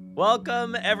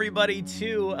Welcome, everybody,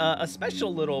 to a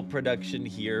special little production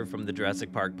here from the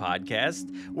Jurassic Park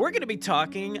podcast. We're going to be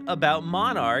talking about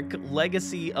Monarch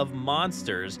Legacy of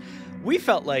Monsters. We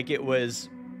felt like it was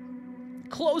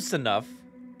close enough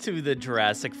to the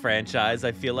Jurassic franchise,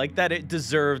 I feel like, that it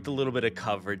deserved a little bit of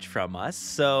coverage from us.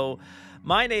 So,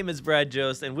 my name is Brad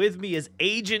Jost, and with me is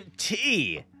Agent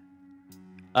T,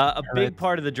 a Hello. big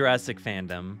part of the Jurassic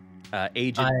fandom.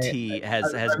 Agent T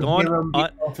has I'm gone here on on.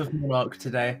 behalf of Monarch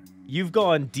today. You've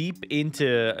gone deep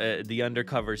into the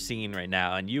undercover scene right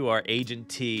now, and you are Agent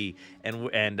T,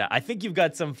 and I think you've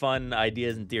got some fun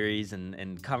ideas and theories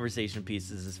and conversation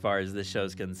pieces as far as this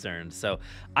show's concerned. So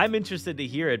I'm interested to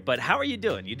hear it. But how are you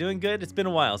doing? You doing good? It's been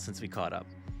a while since we caught up.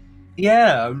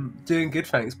 Yeah, I'm doing good,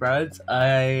 thanks, Brad.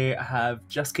 I have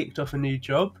just kicked off a new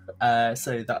job,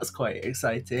 so that's quite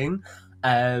exciting.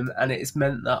 And it's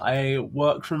meant that I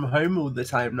work from home all the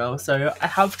time now, so I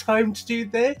have time to do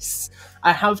this.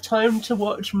 I have time to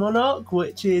watch Monarch,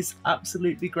 which is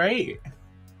absolutely great.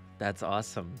 That's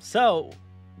awesome. So,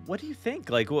 what do you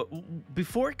think? Like,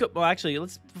 before? Well, actually,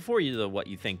 before you the what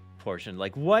you think portion.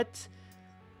 Like, what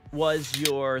was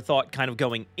your thought kind of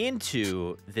going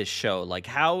into this show? Like,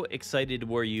 how excited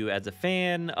were you as a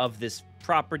fan of this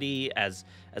property, as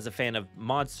a fan of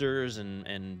monsters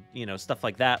and stuff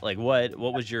like that? Like, what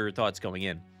was your thoughts going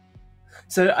in?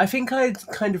 So I think I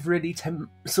kind of really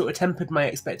sort of tempered my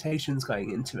expectations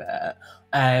going into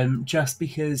it, just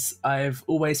because I've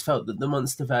always felt that the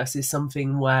MonsterVerse is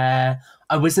something where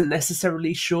I wasn't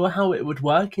necessarily sure how it would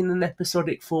work in an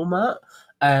episodic format.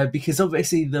 Because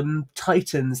obviously the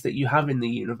titans that you have in the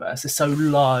universe are so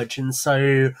large and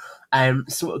so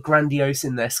sort of grandiose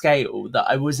in their scale that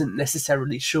I wasn't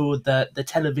necessarily sure that the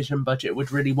television budget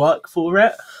would really work for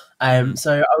it.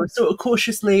 So I was sort of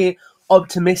cautiously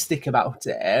optimistic about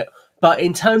it. But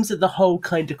in terms of the whole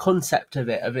kind of concept of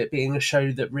it being a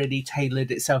show that really tailored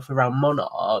itself around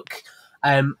Monarch,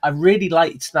 I really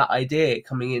liked that idea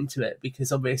coming into it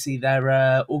because obviously they're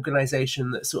an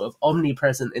organisation that's sort of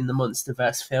omnipresent in the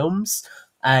MonsterVerse films.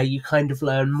 You kind of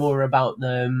learn more about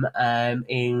them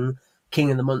in King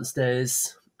of the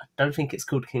Monsters. I don't think it's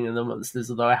called King of the Monsters,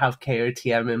 although I have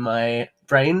KOTM in my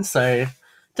brain, so it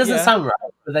doesn't Yeah. sound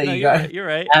right, but there No, you you're go. right. You're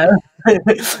right.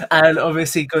 And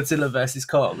obviously Godzilla versus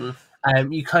Kong.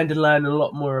 You kind of learn a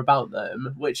lot more about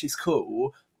them, which is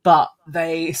cool. But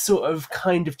they sort of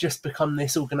kind of just become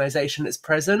this organization that's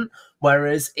present.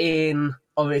 Whereas in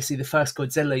obviously the first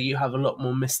Godzilla, you have a lot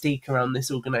more mystique around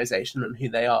this organization and who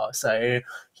they are. So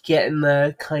getting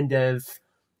the kind of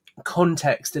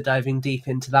context to diving deep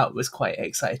into that was quite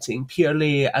exciting,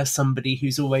 purely as somebody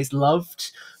who's always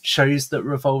loved shows that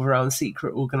revolve around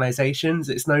secret organizations.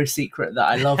 It's no secret that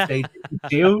I loved Agent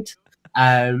Shield. So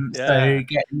Yeah.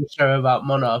 getting the show about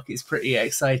Monarch is pretty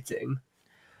exciting.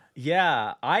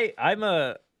 Yeah, I'm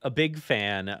a big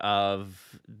fan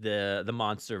of the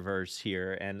MonsterVerse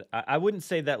here, and I wouldn't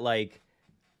say that like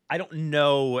I don't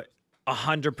know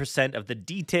 100% of the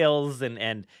details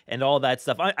and all that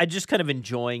stuff. I just kind of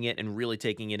enjoying it and really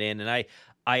taking it in, and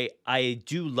I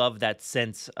do love that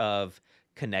sense of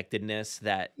connectedness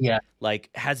that Yeah, like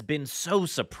has been so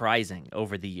surprising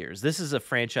over the years. This is a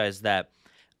franchise that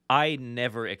I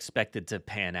never expected to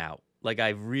pan out. Like I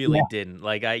really yeah, didn't.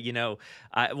 Like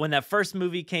when that first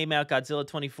movie came out, Godzilla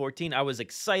 2014, I was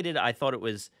excited. I thought it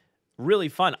was really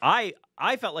fun. I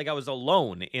felt like I was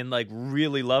alone in like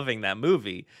really loving that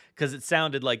movie because it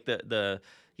sounded like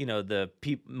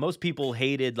most people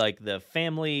hated like the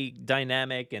family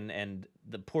dynamic and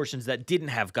the portions that didn't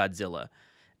have Godzilla.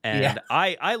 yeah. And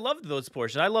I loved those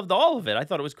portions. I loved all of it. I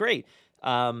thought it was great.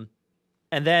 And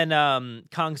then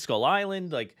Kong Skull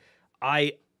Island, like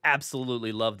I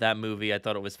absolutely loved that movie. I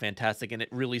thought it was fantastic, and it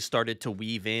really started to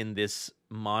weave in this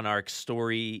Monarch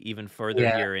story even further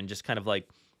Yeah. here, and just kind of like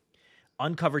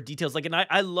uncover details. Like, and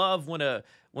I love when a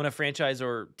franchise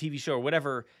or TV show or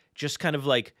whatever just kind of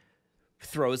like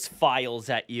throws files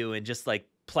at you and just like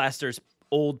plasters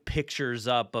old pictures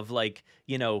up of like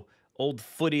old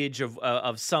footage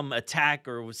of some attack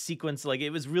or sequence. Like it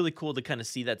was really cool to kind of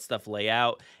see that stuff lay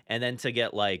out, and then to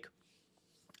get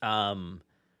um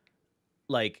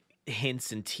like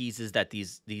hints and teases that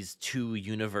these two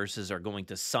universes are going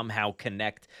to somehow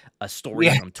connect, a story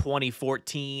Yeah. from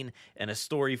 2014 and a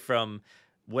story from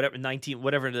whatever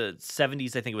the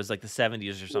 70s. I think it was like the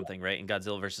 70s or something, right? In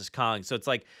Godzilla versus Kong. So it's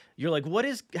like you're like,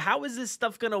 how is this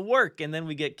stuff gonna work? And then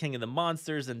we get King of the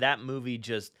Monsters, and that movie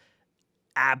just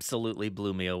absolutely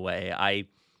blew me away.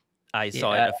 I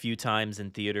saw it Yeah. a few times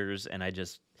in theaters, and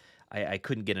I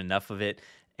couldn't get enough of it.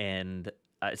 And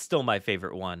it's still my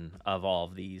favorite one of all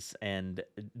of these. And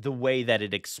the way that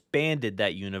it expanded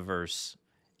that universe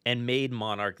and made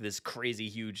Monarch this crazy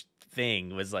huge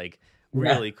thing was like Yeah.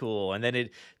 really cool. And then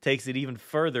it takes it even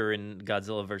further in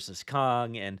Godzilla versus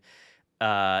Kong, and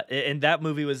that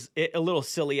movie was a little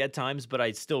silly at times, but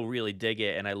I still really dig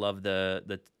it, and I love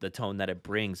the tone that it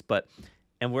brings. But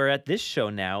and we're at this show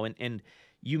now, and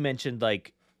you mentioned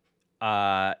like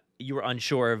you were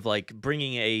unsure of like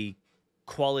bringing a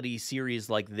quality series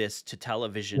like this to Yeah.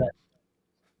 television.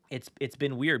 It's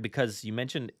been weird because you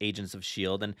mentioned Agents of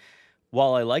Shield, and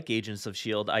while I like Agents of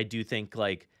Shield, I do think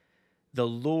like the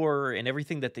lore and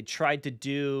everything that they tried to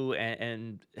do,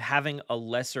 and having a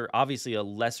lesser, obviously a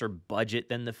lesser budget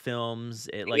than the films,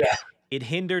 it like Yeah. it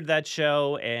hindered that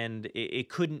show, and it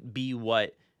couldn't be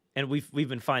what. And we've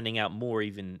been finding out more,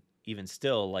 even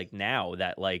still, like now,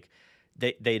 that like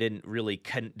they didn't really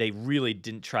they really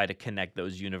didn't try to connect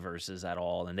those universes at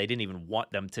all, and they didn't even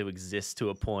want them to exist to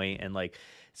a point. And like,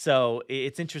 so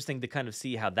it's interesting to kind of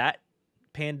see how that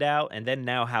panned out, and then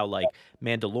now how like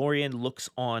Mandalorian looks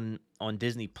on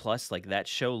Disney Plus. Like that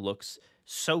show looks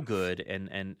so good,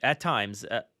 and at times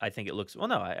I think it looks, well,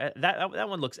 no, that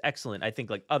one looks excellent. I think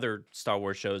like other Star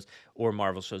Wars shows or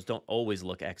Marvel shows don't always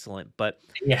look excellent, but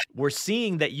Yeah. we're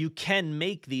seeing that you can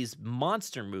make these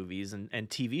monster movies and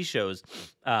TV shows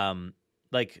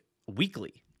like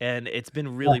weekly, and it's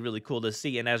been Yeah. really cool to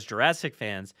see. And as Jurassic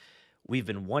fans, we've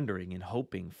been wondering and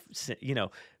hoping,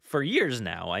 for years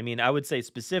now. I mean, I would say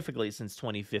specifically since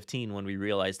 2015, when we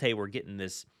realized, hey, we're getting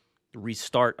this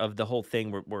restart of the whole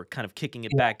thing. We're kind of kicking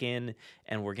it Yeah. back in,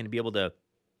 and we're going to be able to,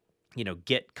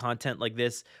 get content like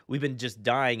this. We've been just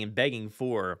dying and begging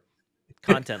for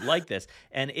content like this,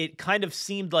 and it kind of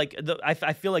seemed like I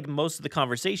feel like most of the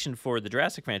conversation for the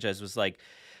Jurassic franchise was like,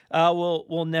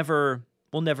 we'll never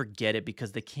get it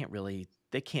because they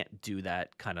can't do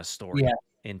that kind of Yeah. story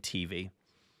in TV.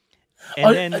 And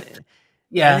Oh, then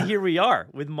and yeah. here we are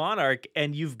with Monarch,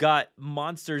 and you've got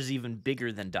monsters even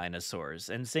bigger than dinosaurs,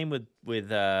 and same with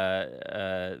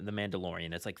the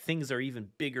Mandalorian. It's like things are even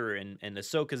bigger, and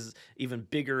Ahsoka's even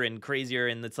bigger and crazier,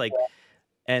 and it's like,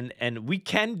 and we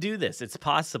can do this. It's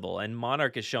possible, and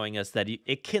Monarch is showing us that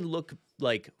it can look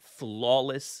like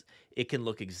flawless. It can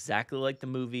look exactly like the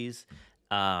movies,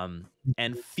 and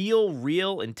feel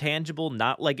real and tangible,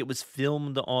 not like it was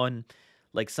filmed on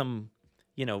like some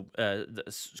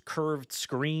curved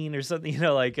screen or something,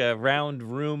 like a round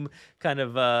room kind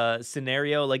of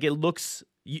scenario. Like it looks,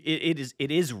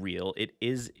 it is real. It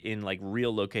is in like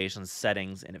real locations,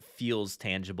 settings, and it feels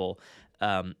tangible.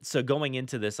 So going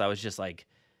into this, I was just like,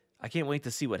 I can't wait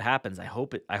to see what happens. I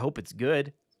hope it's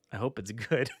good. I hope it's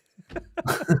good.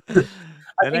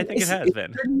 I And I think think it has it's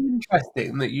been. really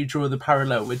interesting that you draw the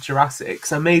parallel with Jurassic.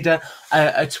 'Cause I made a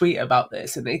tweet about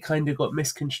this, and it kind of got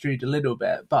misconstrued a little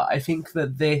bit. But I think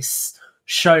that this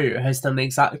show has done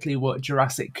exactly what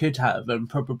Jurassic could have and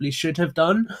probably should have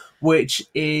done, which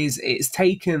is it's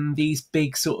taken these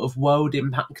big sort of world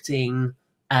impacting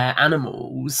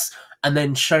animals and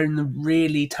then shown the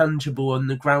really tangible on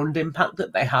the ground impact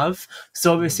that they have.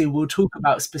 So Mhm. obviously we'll talk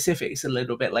about specifics a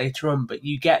little bit later on, but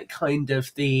you get kind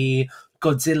of the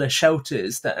Godzilla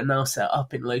shelters that are now set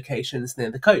up in locations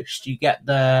near the coast. You get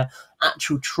the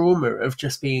actual trauma of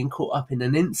just being caught up in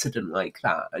an incident like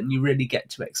that, and you really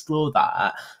get to explore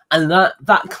that. And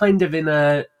that kind of in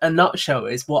a nutshell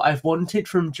is what I've wanted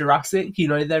from Jurassic.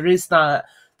 There is that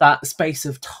space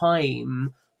of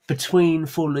time between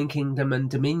Fallen Kingdom and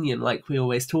Dominion, like we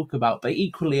always talk about, but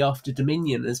equally after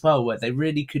Dominion as well, where they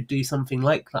really could do something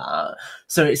like that.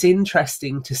 So it's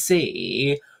interesting to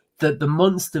see that the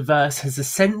Monsterverse has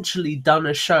essentially done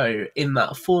a show in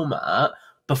that format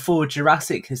before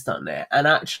Jurassic has done it. And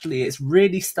actually, it's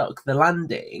really stuck the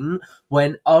landing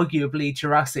when arguably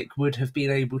Jurassic would have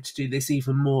been able to do this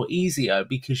even more easier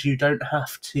because you don't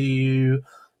have to.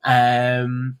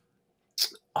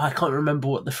 I can't remember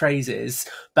what the phrase is,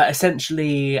 but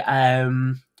essentially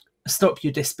stop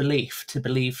your disbelief to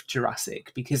believe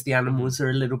Jurassic because the Mhm. animals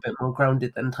are a little bit more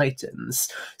grounded than Titans.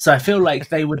 So I feel like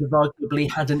they would have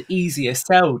arguably had an easier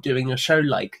sell doing a show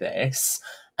like this.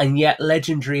 And yet,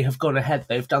 Legendary have gone ahead,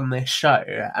 they've done this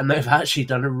show, and they've actually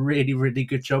done a really, really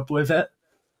good job with it.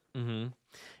 Mhm.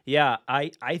 Yeah, I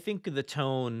think the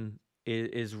tone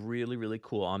is really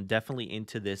cool. I'm definitely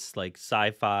into this like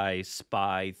sci-fi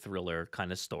spy thriller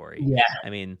kind of story. Yeah, I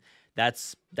mean,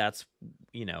 that's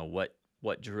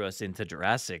what drew us into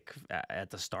Jurassic at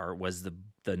the start was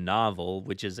the novel,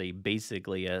 which is a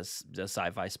basically a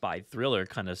sci-fi spy thriller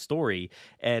kind of story.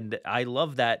 And I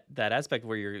love that aspect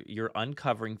where you're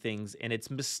uncovering things, and it's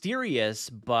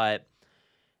mysterious, but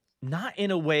not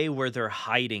in a way where they're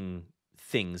hiding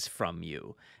things from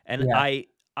you. And yeah,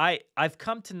 I've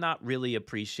come to not really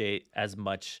appreciate as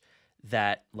much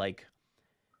that like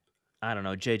I don't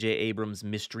know, J.J. Abrams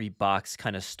mystery box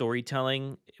kind of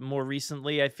storytelling more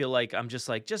recently. I feel like I'm just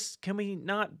like, just can we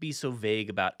not be so vague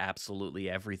about absolutely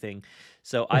everything?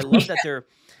 So I love that they're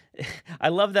I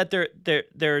love that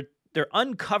they're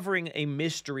uncovering a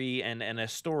mystery and a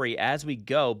story as we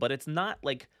go, but it's not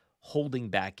like holding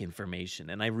back information.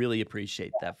 And I really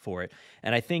appreciate that for it.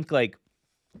 And I think like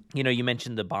you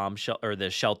mentioned the or the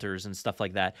shelters and stuff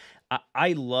like that.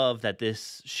 I love that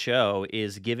this show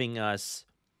is giving us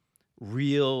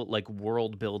real like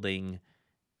world building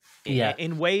Yeah,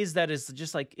 in ways that is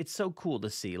just like it's so cool to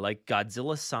see, like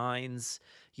Godzilla signs,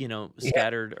 yeah,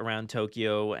 scattered around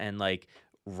Tokyo, and like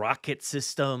rocket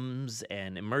systems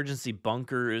and emergency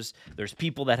bunkers. There's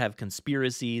people that have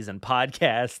conspiracies and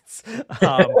podcasts.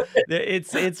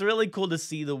 It's really cool to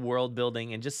see the world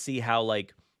building and just see how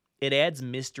like it adds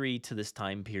mystery to this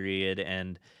time period,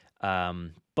 and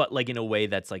but like in a way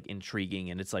that's like intriguing,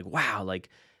 and it's like wow, like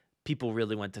people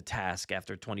really went to task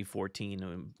after 2014. yeah.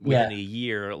 Within a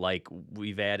year, like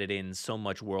we've added in so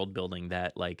much world building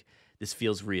that like this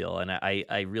feels real, and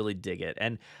I really dig it.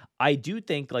 And I do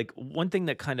think like one thing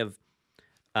that kind of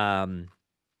um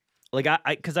like I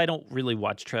because I don't really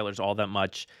watch trailers all that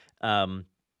much, and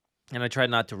I tried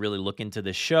not to really look into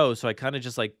the show, so I kind of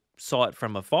just like saw it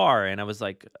from afar, and I was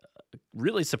like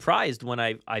really surprised when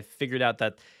I figured out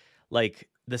that like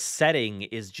the setting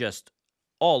is just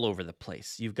all over the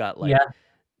place. You've got like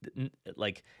Yeah,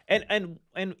 like and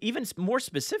even more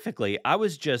specifically,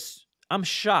 I'm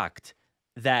shocked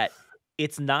that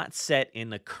it's not set in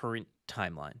the current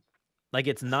timeline. Like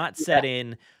it's not yeah, set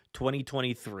in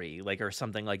 2023 like or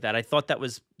something like that. I thought that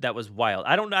was wild.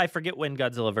 I don't know, I forget when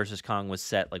Godzilla versus Kong was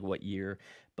set, like what year,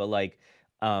 but like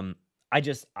um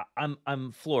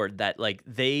I'm floored that like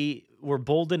they were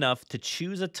bold enough to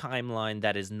choose a timeline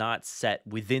that is not set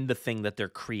within the thing that they're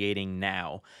creating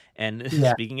now. And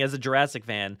yeah, speaking as a Jurassic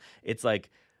fan, it's like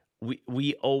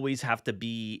we always have to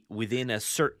be within a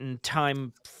certain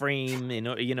time frame in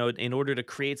order to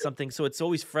create something. So it's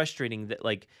always frustrating that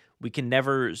like we can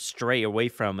never stray away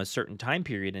from a certain time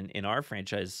period in our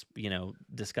franchise,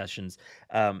 discussions.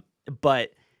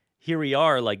 But here we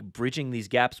are like bridging these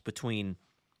gaps between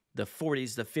the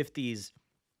 40s, the 50s,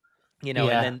 and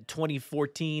yeah. then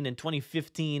 2014 and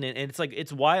 2015. And it's like,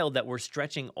 it's wild that we're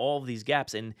stretching all of these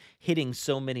gaps and hitting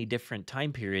so many different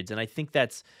time periods. And I think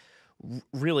that's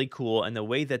really cool. And the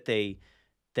way that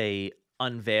they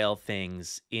unveil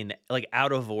things in like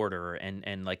out of order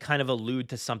and like kind of allude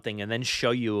to something and then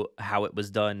show you how it was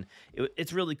done.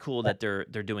 It's really cool that they're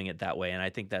doing it that way. And I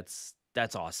think that's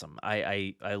awesome.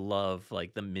 I love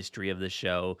like the mystery of the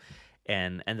show,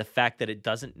 and the fact that it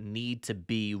doesn't need to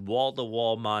be wall to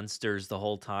wall monsters the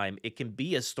whole time. It can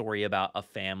be a story about a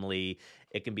family.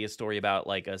 It can be a story about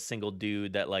like a single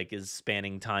dude that like is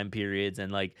spanning time periods,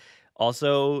 and like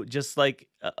also just like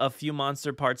a few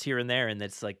monster parts here and there, and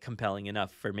that's like compelling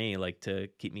enough for me like to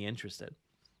keep me interested.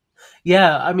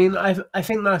 Yeah, I mean, I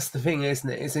think that's the thing, isn't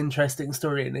it? Is interesting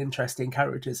story and interesting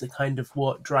characters are kind of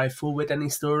what drive forward any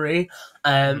story,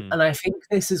 Mhm. and I think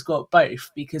this has got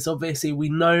both because obviously we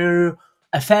know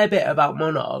a fair bit about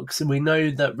monarchs, and we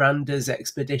know that Randa's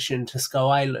expedition to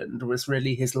Skull Island was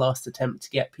really his last attempt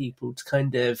to get people to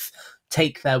kind of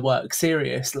take their work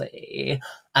seriously.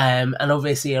 And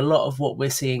obviously, a lot of what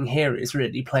we're seeing here is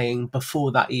really playing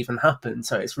before that even happened.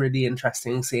 So it's really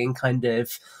interesting seeing kind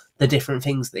of the different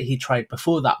things that he tried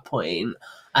before that point.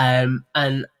 And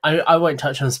I won't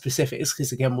touch on specifics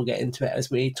because, again, we'll get into it as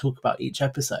we talk about each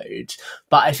episode.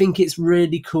 But I think it's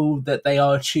really cool that they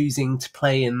are choosing to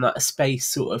play in that space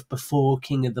sort of before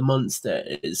King of the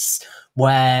Monsters,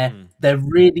 where Mhm. there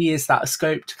really is that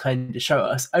scope to kind of show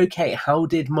us, okay, how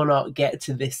did Monarch get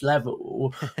to this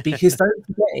level? Because don't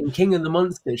forget, in King of the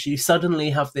Monsters, you suddenly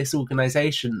have this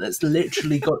organization that's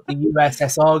literally got the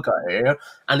USS Argo,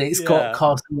 and it's got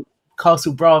Yeah.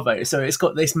 Castle Bravo. So it's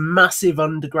got this massive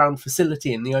underground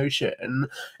facility in the ocean.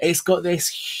 It's got this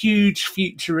huge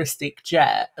futuristic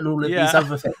jet and all of these Yeah.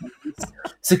 other things.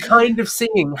 So kind of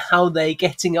seeing how they're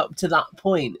getting up to that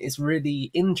point is really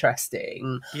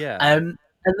interesting. Yeah. And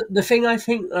the thing I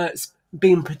think that's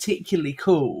been particularly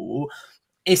cool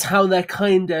is how they're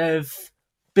kind of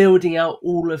building out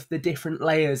all of the different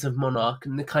layers of Monarch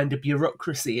and the kind of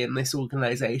bureaucracy in this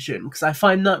organization, because I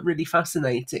find that really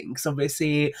fascinating. Because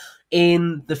obviously,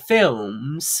 in the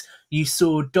films, you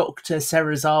saw Dr.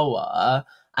 Serizawa,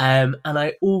 And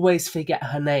I always forget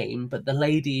her name, but the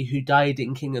lady who died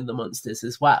in King of the Monsters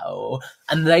as well.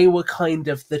 And they were kind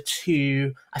of the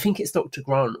two. I think it's Dr.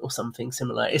 Grant or something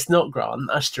similar. It's not Grant,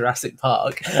 that's Jurassic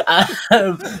Park.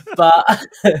 But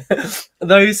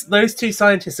those two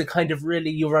scientists are kind of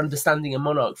really your understanding of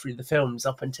Monarch through the films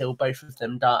up until both of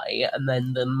them die, and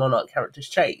then the Monarch characters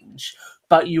change.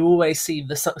 But you always see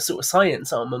the sort of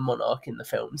science arm of Monarch in the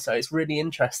film, so it's really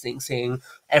interesting seeing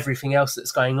everything else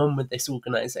that's going on with this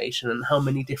organization and how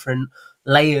many different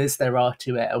layers there are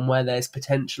to it, and where there's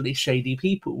potentially shady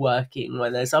people working, where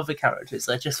there's other characters.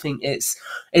 I just think it's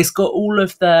got all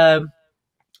of the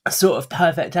sort of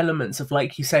perfect elements of,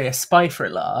 like you say, a spy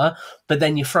thriller, but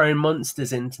then you're throwing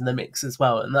monsters into the mix as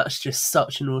well, and that's just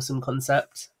such an awesome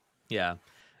concept. Yeah.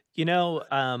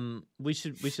 We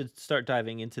should start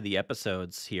diving into the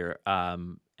episodes here.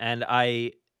 And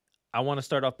I want to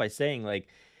start off by saying, like,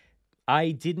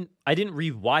 I didn't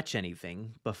rewatch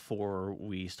anything before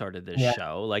we started this Yeah,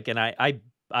 show. Like, and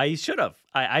I should have.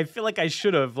 I feel like I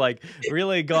should have, like,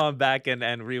 really gone back and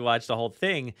rewatched the whole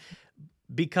thing,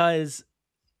 because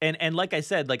and like I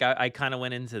said, like, I kind of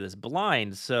went into this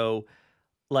blind. So,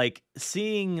 like,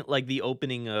 seeing, like, the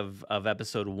opening of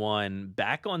episode 1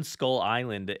 back on Skull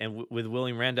Island and with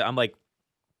William Randall, I'm like,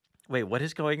 "Wait, what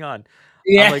is going on?" I'm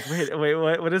yeah. like, "Wait,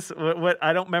 what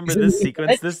I don't remember this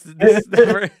sequence. This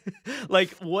never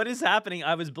like, what is happening?"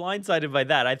 I was blindsided by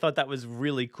that. I thought that was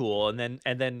really cool. And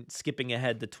then skipping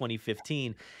ahead to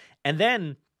 2015. And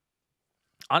then,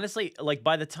 honestly, like,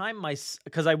 by the time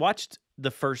because I watched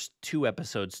the first 2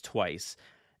 episodes twice,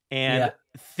 and Yeah,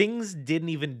 things didn't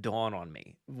even dawn on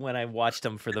me when I watched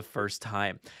them for the first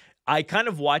time. I kind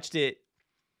of watched it.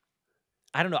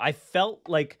 I don't know. I felt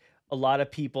like a lot of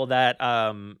people that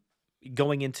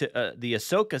going into the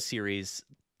Ahsoka series,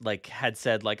 like, had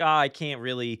said, like, "Oh, I can't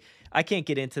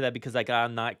get into that because, like,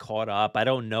 I'm not caught up. I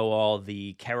don't know all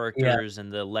the yeah, characters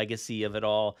and the legacy of it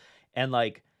all." And,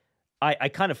 like, I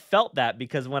kind of felt that,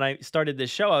 because when I started this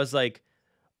show, I was like,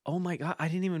 "Oh my god, I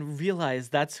didn't even realize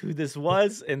that's who this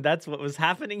was, and that's what was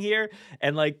happening here."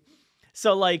 And, like,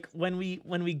 so, like, when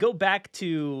we go back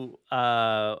to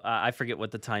I forget what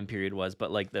the time period was,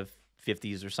 but, like, the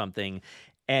 50s or something,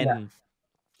 yeah,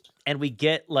 and we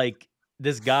get, like,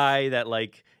 this guy that,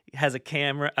 like, has a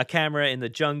camera in the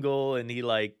jungle, and he,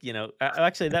 like,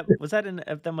 actually,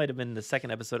 that might have been the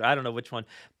second episode. I don't know which one.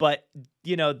 But,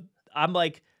 you know, I'm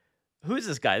like, "Who's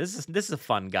this guy? This is a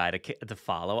fun guy to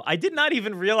follow." I did not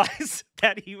even realize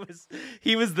that he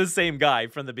was the same guy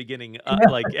from the beginning, yeah,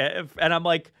 like, and I'm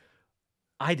like,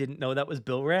 I didn't know that was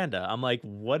Bill Randa. I'm like,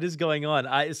 "What is going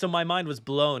on?" So my mind was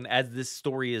blown as this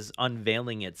story is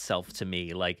unveiling itself to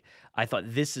me. Like, I thought,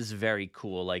 this is very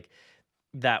cool, like,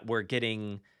 that we're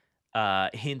getting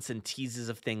hints and teases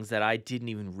of things that I didn't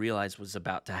even realize was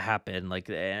about to happen. Like,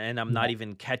 and I'm yeah, not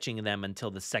even catching them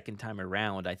until the second time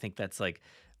around. I think that's, like,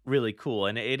 really cool,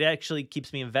 and it actually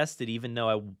keeps me invested, even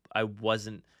though I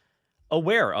wasn't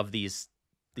aware of these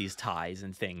ties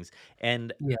and things.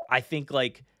 And yeah, I think,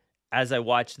 like, as I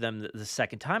watched them the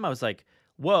second time, I was like,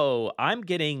 "Whoa, I'm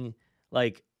getting,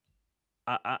 like,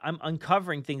 I'm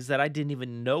uncovering things that I didn't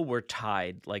even know were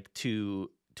tied, like, to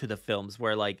the films,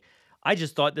 where, like, I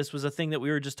just thought this was a thing that we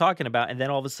were just talking about, and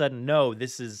then all of a sudden, no,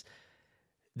 this is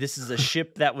a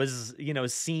ship that was,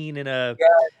 seen in a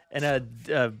in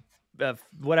a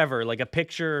whatever, like, a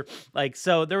picture, like,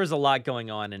 so there was a lot going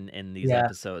on in these yeah,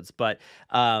 episodes. But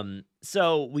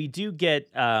so we do get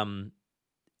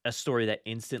a story that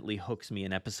instantly hooks me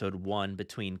in episode 1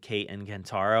 between Kate and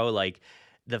Kentaro. Like,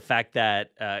 the fact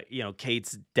that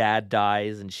Kate's dad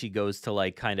dies, and she goes to,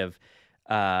 like, kind of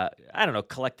I don't know,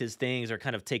 collect his things or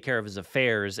kind of take care of his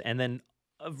affairs, and then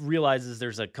realizes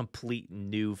there's a complete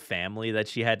new family that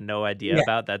she had no idea yeah,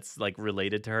 about, that's, like,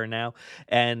 related to her now.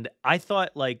 And I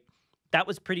thought, like, that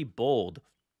was pretty bold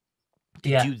to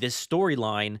yeah, do this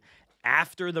storyline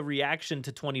after the reaction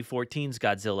to 2014's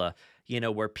Godzilla,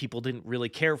 where people didn't really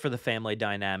care for the family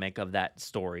dynamic of that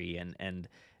story.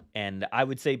 And I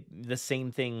would say the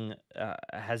same thing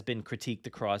has been critiqued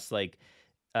across, like,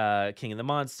 King of the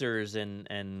Monsters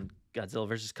and Godzilla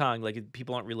versus Kong. Like,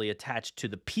 people aren't really attached to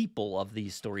the people of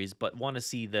these stories, but want to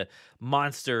see the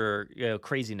monster,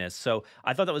 craziness. So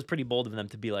I thought that was pretty bold of them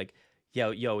to be like,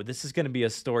 yo, this is going to be a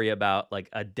story about, like,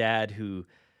 a dad who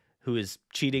is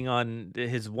cheating on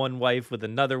his one wife with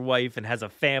another wife and has a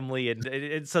family,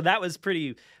 and so that was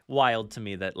pretty wild to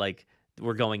me, that, like,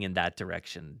 we're going in that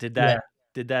direction. Did yeah.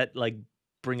 that like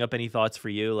bring up any thoughts for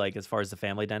you, like, as far as the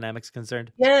family dynamics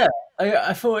concerned? Yeah,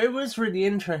 I thought it was really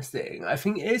interesting. I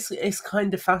think it's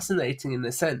kind of fascinating in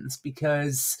the sense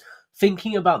because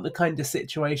thinking about the kind of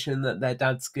situation that their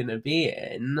dad's going to be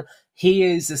in, he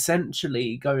is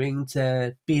essentially going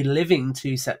to be living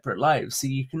two separate lives. So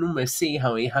you can almost see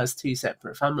how he has two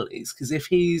separate families. Because if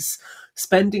he's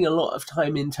spending a lot of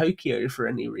time in Tokyo for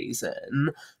any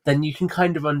reason, then you can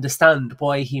kind of understand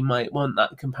why he might want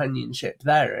that companionship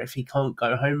there if he can't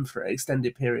go home for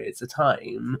extended periods of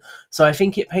time. So I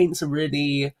think it paints a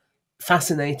really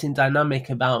fascinating dynamic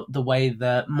about the way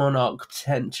that Monarch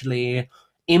potentially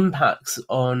impacts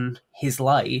on his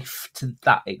life to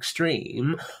that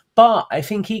extreme. But I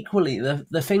think equally,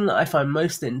 the thing that I find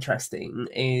most interesting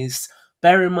is,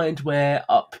 bear in mind we're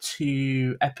up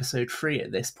to episode 3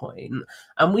 at this point,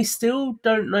 and we still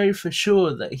don't know for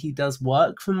sure that he does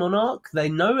work for Monarch. They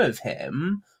know of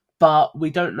him, but we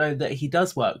don't know that he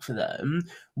does work for them.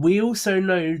 We also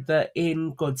know that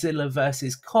in Godzilla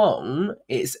versus Kong,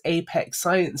 it's Apex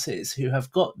Sciences who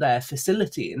have got their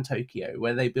facility in Tokyo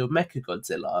where they build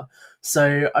Mechagodzilla.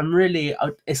 So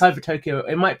it's either Tokyo,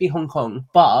 it might be Hong Kong,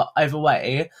 but either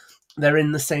way, they're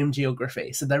in the same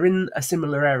geography. So they're in a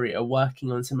similar area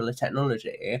working on similar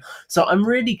technology. So I'm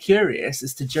really curious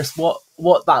as to just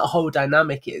what that whole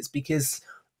dynamic is, because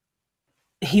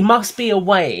he must be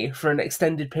away for an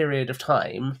extended period of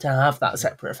time to have that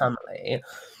separate family.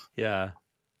 Yeah.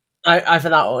 Either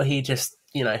that or he just,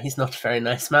 he's not a very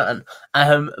nice man.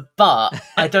 But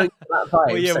I don't get that vibe,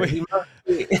 Well, yeah, so he must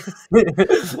be.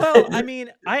 Well, I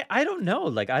mean, I don't know.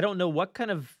 Like, I don't know what kind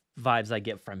of vibes I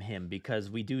get from him, because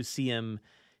we do see him.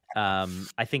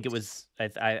 I think it was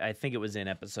I think it was in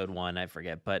episode 1. I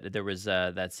forget, but there was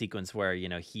that sequence where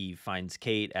he finds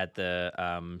Kate at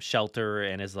the shelter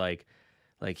and is like,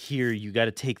 here, you got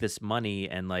to take this money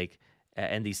and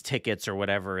and these tickets or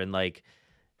whatever, and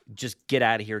just get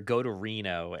out of here, go to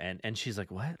Reno. And she's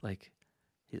like, what? Like,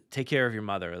 take care of your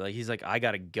mother. Like, he's like, I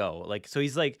gotta go. Like, so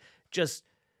he's just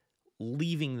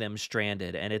leaving them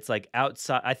stranded. And it's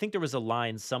outside. I think there was a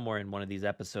line somewhere in one of these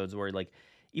episodes where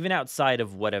even outside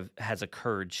of what has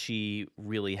occurred, she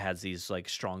really has these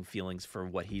strong feelings for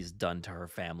what he's done to her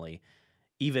family,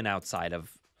 even outside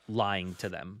of lying to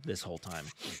them this whole time.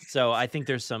 So I think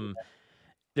there's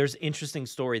interesting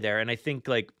story there. And I think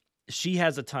she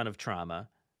has a ton of trauma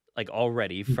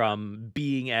already from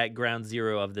being at ground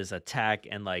zero of this attack,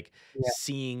 and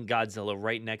seeing Godzilla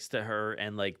right next to her,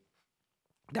 and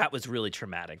that was really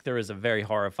traumatic. There is a very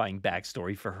horrifying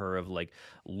backstory for her of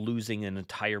losing an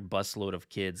entire busload of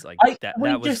kids. That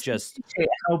was just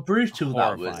how brutal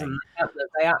horrifying. That was, and the fact that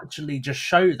they actually just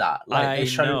show that, they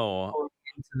show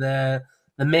into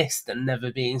the mist and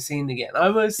never being seen again.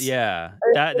 That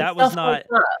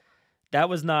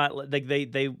was not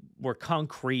they were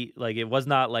concrete. It was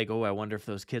not oh, I wonder if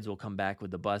those kids will come back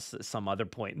with the bus at some other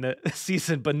point in the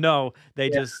season. But no, they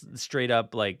just straight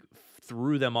up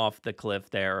threw them off the cliff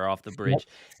there, or off the bridge.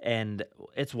 And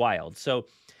it's wild. So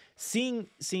seeing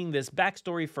this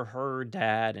backstory for her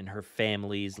dad and her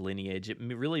family's lineage, it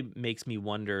really makes me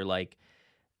wonder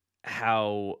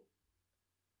how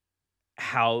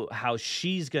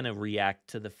she's gonna react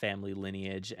to the family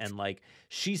lineage. And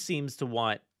she seems to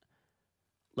want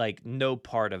no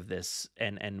part of this,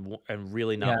 and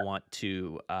really not want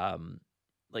to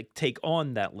take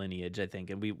on that lineage, I think.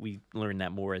 And we learn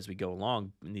that more as we go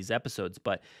along in these episodes,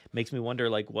 but it makes me wonder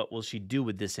what will she do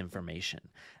with this information.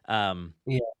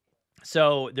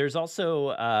 So there's also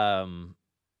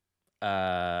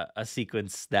a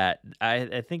sequence that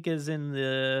I think is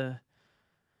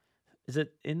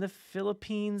it in the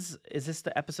Philippines? Is this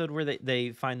the episode where they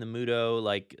find the Mudo?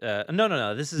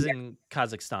 No. This is in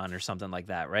Kazakhstan or something like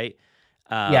that, right?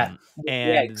 And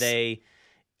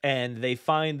they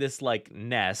find this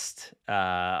nest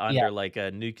under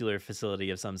a nuclear facility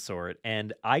of some sort.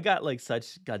 And I got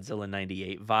such Godzilla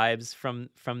 98 vibes from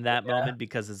that moment,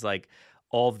 because it's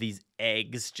all of these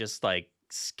eggs just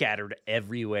scattered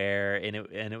everywhere, and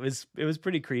it was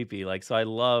pretty creepy. So I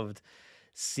loved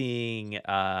seeing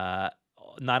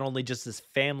not only just this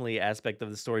family aspect of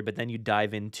the story, but then you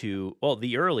dive into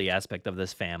the early aspect of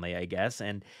this family, I guess,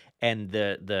 and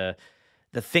the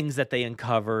things that they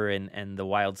uncover, and the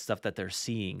wild stuff that they're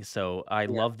seeing. So I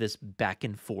love this back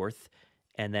and forth,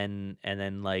 and then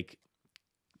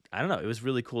I don't know, it was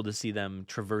really cool to see them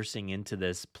traversing into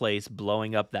this place,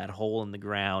 blowing up that hole in the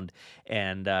ground,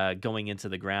 and going into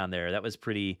the ground there. That was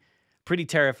pretty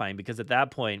terrifying, because at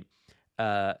that point,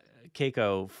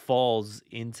 Keiko falls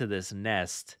into this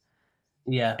nest.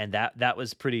 And that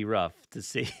was pretty rough to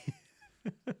see.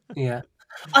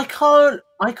 I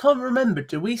can't remember.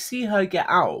 Do we see her get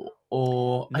out,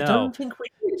 or no. I don't think we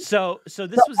do. So this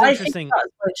was interesting. I think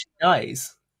that's when she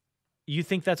dies. You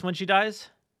think that's when she dies?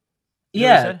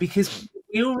 Yeah, because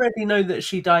we already know that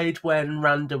she died when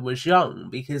Randa was young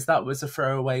because that was a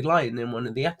throwaway line in one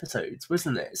of the episodes,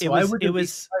 wasn't it? It So I was it wouldn't be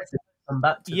was surprised if they come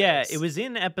back to yeah, it this. was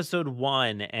in episode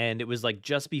 1, and it was, like,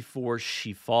 just before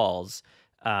she falls.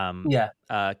 Yeah,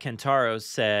 Kentaro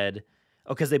said,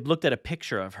 oh, because they looked at a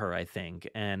picture of her, I think,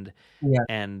 yeah,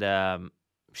 and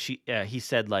he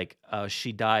said, like,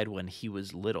 she died when he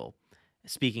was little,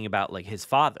 speaking about, like, his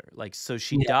father. Like, so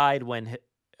she yeah. died when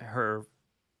her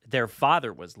their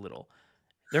father was little.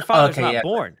 Their father's Okay, not yeah,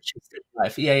 born. she's still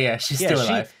alive. Yeah, yeah, she's Yeah, still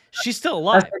alive. she's still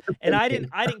That's alive, and disappointing.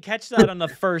 I didn't catch that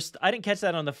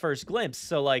on the first glimpse.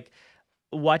 So, like,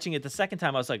 watching it the second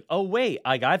time, I was like, "Oh, wait,"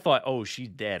 like, I thought, "Oh, she's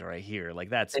dead right here." Like,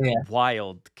 that's Yeah,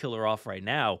 wild. Kill her off right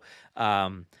now.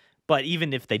 Um, but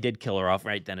even if they did kill her off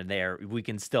right then and there, we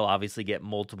can still obviously get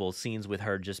multiple scenes with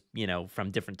her, just,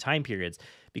 from different time periods,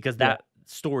 because yeah, that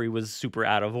story was super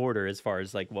out of order as far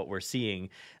as, like, what we're seeing,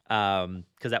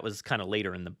 because that was kind of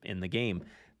later in the game.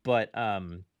 But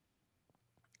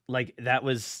like, that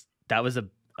was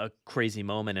a crazy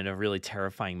moment and a really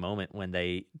terrifying moment when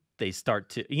they start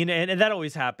to, and that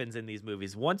always happens in these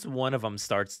movies. Once one of them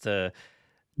starts to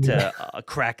yeah.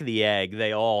 crack the egg,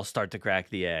 they all start to crack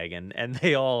the egg, and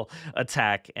they all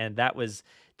attack. And that was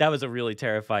a really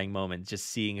terrifying moment, just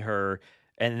seeing her,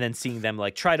 and then seeing them,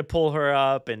 like, try to pull her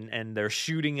up, and they're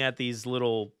shooting at these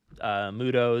little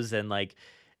mudos,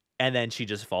 and then she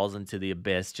just falls into the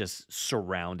abyss, just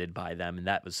surrounded by them, and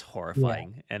that was Yeah.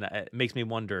 horrifying. And it makes me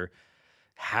wonder,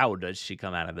 how does she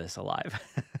come out of this alive?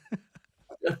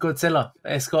 Godzilla.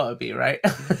 It's got to be, right?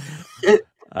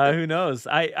 Who knows?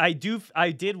 I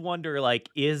did wonder, like,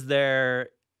 is there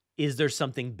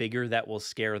something bigger that will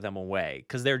scare them away?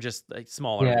 Because they're just, like,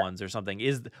 smaller Yeah. ones or something.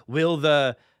 Will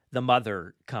the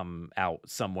mother come out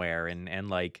somewhere, and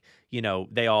like,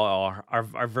 they all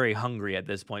are very hungry at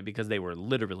this point because they were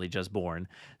literally just born.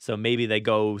 So maybe they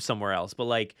go somewhere else. But,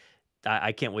 like,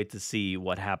 I can't wait to see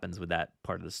what happens with that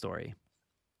part of the story.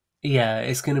 Yeah,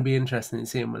 it's going to be interesting to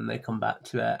see when they come back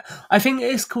to it. I think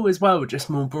it's cool as well, just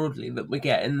more broadly, that we're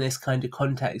getting this kind of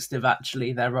context of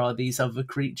actually there are these other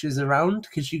creatures around,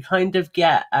 because you kind of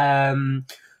get,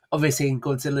 obviously in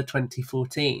Godzilla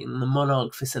 2014, the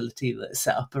Monarch facility that's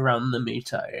set up around the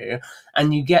Muto,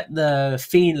 and you get the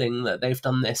feeling that they've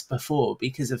done this before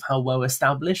because of how well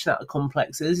established that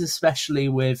complex is, especially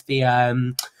with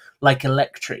the like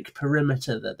electric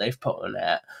perimeter that they've put on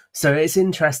it. So it's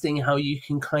interesting how you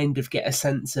can kind of get a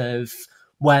sense of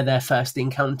where their first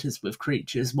encounters with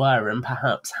creatures were and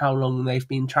perhaps how long they've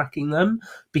been tracking them,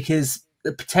 because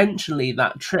potentially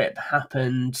that trip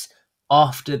happened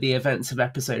after the events of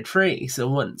episode 3. So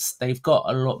once they've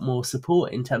got a lot more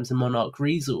support in terms of Monarch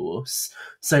resource.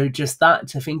 So just that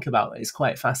to think about is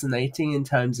quite fascinating in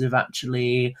terms of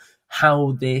actually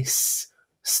how this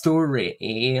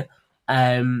story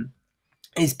um,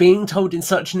 is being told in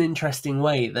such an interesting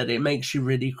way that it makes you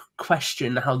really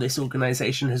question how this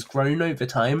organization has grown over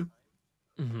time.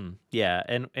 Yeah,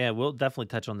 and we'll definitely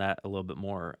touch on that a little bit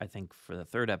more, I think, for the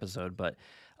third episode, but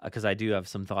because I do have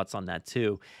some thoughts on that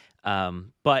too.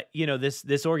 But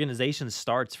this organization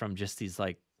starts from just these,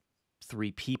 like,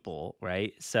 three people,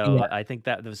 right? So Yeah, I think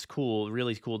that was cool,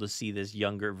 really cool to see this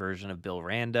younger version of Bill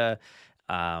Randa,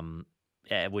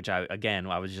 which I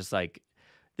was just like,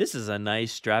 this is a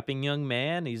nice strapping young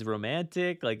man. He's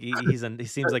romantic. Like, he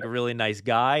seems like a really nice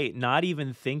guy. Not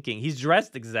even thinking he's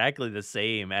dressed exactly the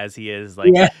same as he is,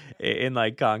 like, yeah, in,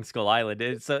 like, Kong Skull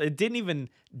Island. So it didn't even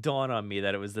dawn on me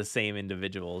that it was the same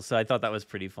individual. So I thought that was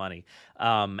pretty funny.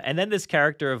 And then this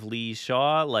character of Lee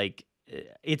Shaw, like,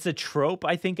 it's a trope,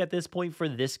 I think, at this point for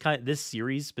this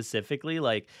series specifically.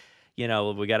 Like,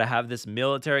 we got to have this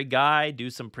military guy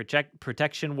do some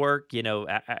protection work.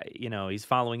 He's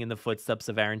following in the footsteps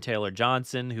of Aaron Taylor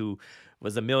Johnson, who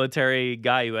was a military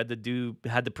guy who had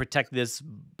to protect this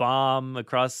bomb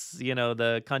across,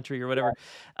 the country or whatever.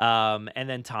 And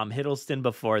then Tom Hiddleston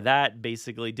before that,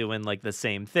 basically doing, like, the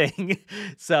same thing.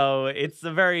 So it's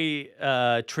a very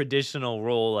traditional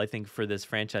role, I think, for this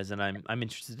franchise, and I'm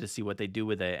interested to see what they do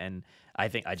with it. And I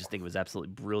just think it was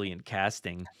absolutely brilliant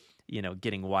casting.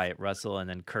 Getting Wyatt Russell and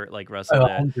then Kurt, like, Russell,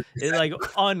 oh, like,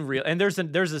 100%. unreal. And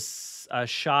there's a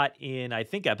shot in, I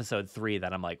think, episode 3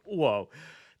 that I'm like, whoa,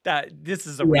 that this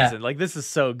is a Yeah. reason. Like, this is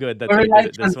so good that Or they it did like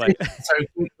it this way. transitions so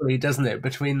quickly, doesn't it,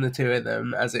 between the two of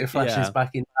them as it flashes Yeah.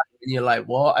 back in time, and you're like,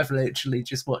 what? I've literally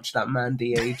just watched that man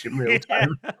de-age in real Yeah.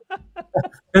 time.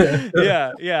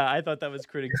 Yeah, I thought that was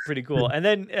pretty cool. And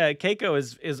then Keiko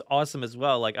is awesome as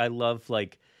well. Like, I love,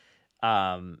 like,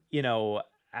 you know,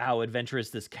 how adventurous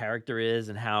this character is,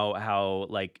 and how,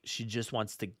 like, she just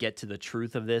wants to get to the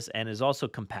truth of this, and is also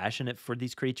compassionate for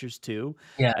these creatures too.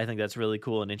 Yeah. I think that's really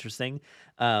cool and interesting.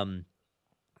 Um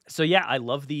So yeah, I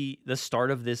love the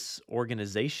start of this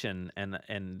organization,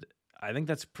 and I think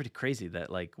that's pretty crazy that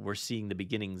like we're seeing the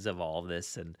beginnings of all of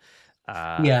this, and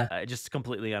Yeah. just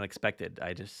completely unexpected.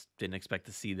 I just didn't expect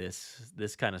to see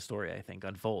this kind of story, I think,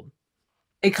 unfold.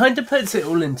 It kind of puts it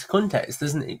all into context,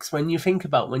 doesn't it? Because when you think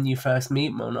about when you first meet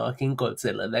Monarch in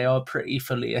Godzilla, they are pretty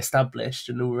fully established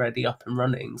and already up and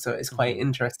running. So it's quite Hmm.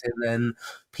 interesting then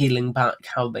peeling back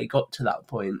how they got to that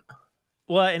point.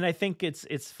 Well, and I think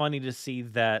it's funny to see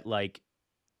that like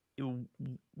w-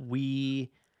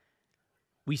 we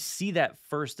we see that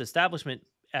first establishment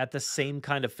at the same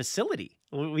kind of facility.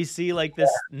 We see like this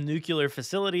nuclear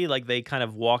facility, like they kind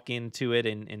of walk into it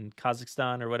in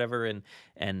Kazakhstan or whatever, and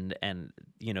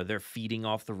they're feeding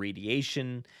off the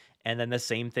radiation, and then the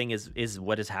same thing is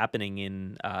what is happening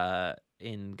in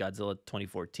Godzilla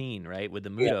 2014, right, with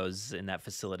the Yeah, Mutos in that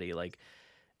facility, like,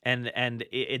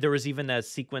 there was even a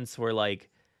sequence where like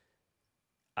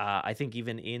I think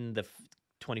even in the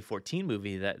 2014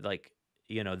 movie that like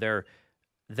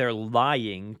they're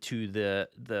lying to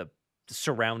the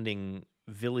surrounding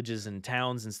villages and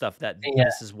towns and stuff that yeah,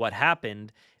 this is what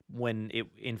happened when it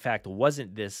in fact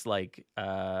wasn't this like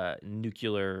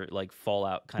nuclear like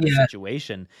fallout kind of yeah,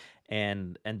 situation,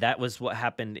 and that was what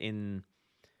happened in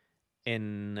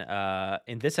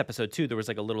this episode too. There was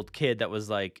like a little kid that was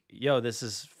like, yo, this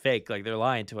is fake, like they're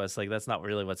lying to us, like that's not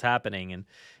really what's happening,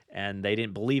 and they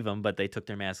didn't believe them, but they took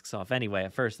their masks off anyway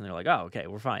at first, and they're like, oh, okay,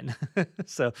 we're fine.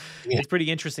 So yeah. it's pretty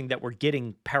interesting that we're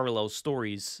getting parallel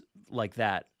stories like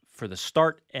that for the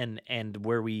start and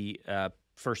where we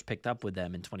first picked up with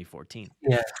them in 2014.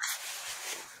 Yeah.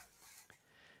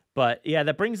 But yeah,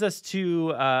 that brings us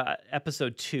to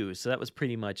episode 2. So that was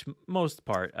pretty much most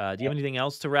part. Do you have anything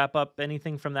else to wrap up?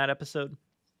 Anything from that episode?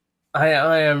 I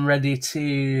am ready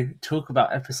to talk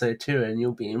about episode 2, and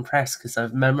you'll be impressed because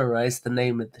I've memorized the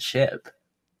name of the ship.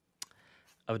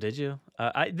 Oh, did you?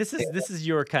 This is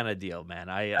your kind of deal, man.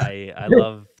 I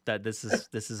love that this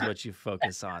is what you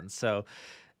focus on. So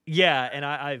yeah, and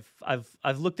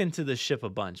I've looked into the ship a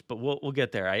bunch, but we'll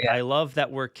get there. I Yeah, I love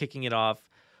that we're kicking it off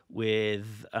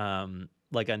with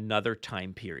like another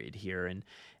time period here,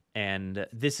 and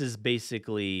this is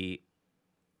basically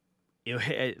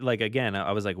like again,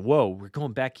 I was like, whoa, we're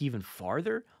going back even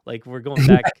farther. Like we're going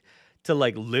back to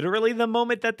like literally the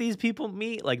moment that these people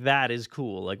meet. Like that is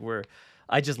cool.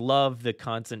 I just love the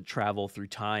constant travel through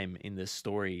time in this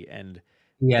story, and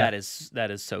yeah,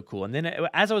 that is so cool. And then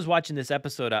as I was watching this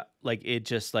episode, like it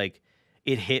just like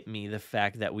it hit me the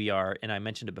fact that we are, and I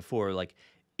mentioned it before, like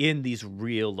in these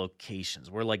real locations.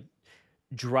 We're like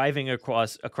driving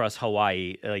across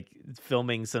Hawaii, like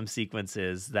filming some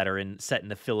sequences that are in set in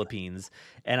the Philippines,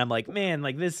 and I'm like, man,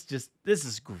 like this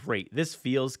is great. This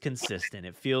feels consistent.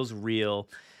 It feels real.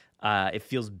 It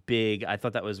feels big. I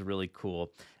thought that was really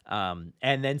cool. And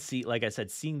then like I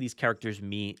said, seeing these characters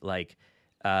meet, like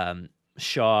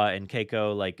Shaw and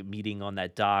Keiko, like meeting on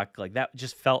that dock, like that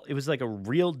just felt it was like a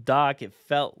real dock. It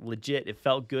felt legit. It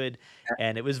felt good,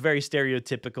 and it was very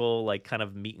stereotypical, like kind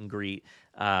of meet and greet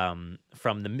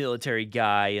from the military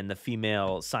guy and the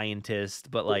female scientist,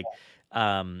 but like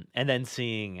and then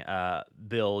seeing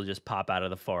Bill just pop out of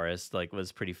the forest like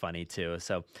was pretty funny too.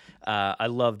 So I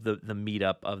love the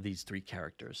meetup of these three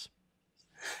characters.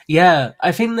 yeah.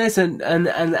 I think there's an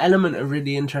element of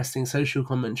really interesting social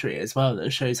commentary as well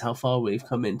that shows how far we've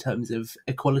come in terms of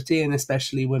equality and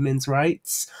especially women's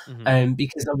rights. Hmm.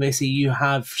 Because obviously you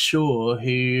have Shaw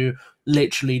who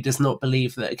literally does not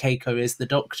believe that Keiko is the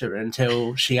doctor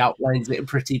until she outlines it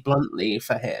pretty bluntly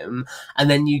for him, and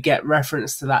then you get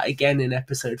reference to that again in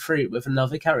episode 3 with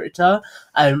another character.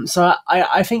 So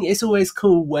I think it's always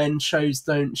cool when shows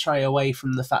don't shy away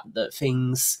from the fact that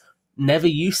things never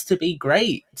used to be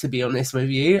great, to be honest with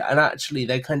you. And actually,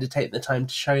 they kind of take the time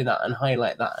to show that and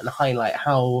highlight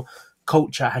how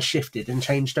culture has shifted and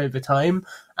changed over time.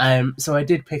 So I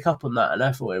did pick up on that, and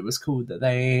I thought it was cool that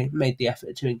they made the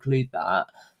effort to include that.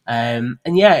 And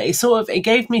yeah, it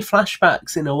gave me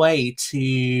flashbacks in a way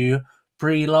to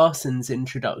Brie Larson's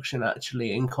introduction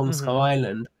actually in Kong Skull Hmm.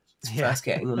 Island, Yeah. first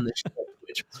getting on the ship,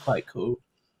 which was quite cool.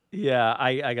 Yeah,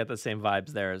 I got the same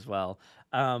vibes there as well.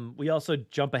 We also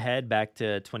jump ahead back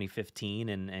to 2015,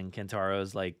 and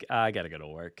Kentaro's like, I gotta go to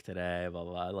work today, blah,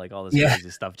 blah, blah. Like all this Yeah, crazy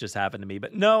stuff just happened to me.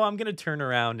 But no, I'm gonna turn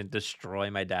around and destroy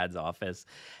my dad's office.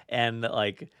 And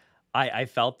like I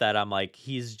felt that. I'm like,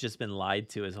 he's just been lied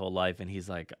to his whole life, and he's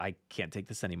like, I can't take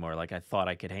this anymore. Like I thought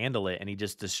I could handle it, and he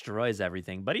just destroys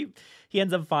everything. But he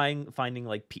ends up finding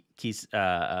like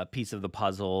a piece of the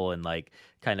puzzle, and like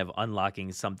kind of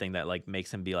unlocking something that like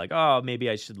makes him be like, oh, maybe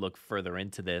I should look further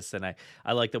into this. And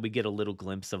I like that we get a little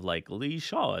glimpse of like Lee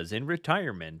Shaw is in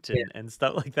retirement Yeah. and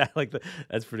stuff like that. Like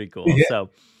that's pretty cool. Yeah. So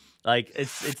like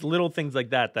it's little things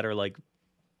like that that are like,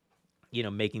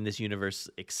 making this universe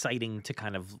exciting to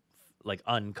kind of like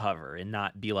uncover and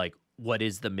not be like, what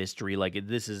is the mystery? Like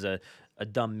this is a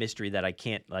dumb mystery that I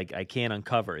can't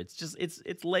uncover. It's just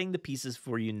it's laying the pieces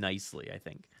for you nicely, I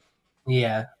think.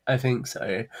 Yeah, I think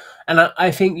so. And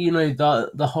I think,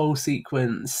 the whole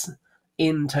sequence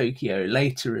in Tokyo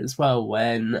later as well,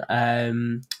 when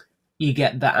you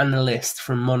get the analyst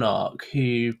from Monarch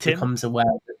who Tim? becomes aware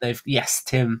that yes,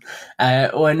 Tim,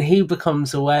 when he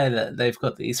becomes aware that they've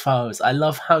got these files. I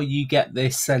love how you get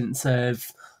this sense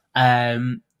of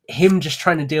him just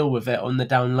trying to deal with it on the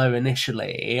down low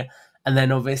initially, and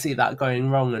then obviously that going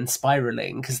wrong and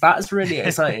spiraling, because that's really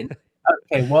exciting.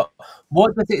 Okay, what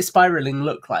does it spiraling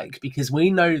look like? Because we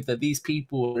know that these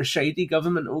people are a shady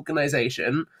government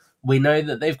organization. We know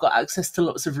that they've got access to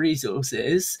lots of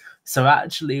resources. So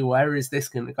actually, where is this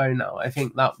going to go now? I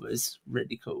think that was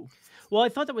really cool. Well, I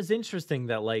thought that was interesting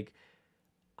that like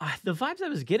the vibes I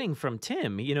was getting from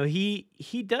Tim,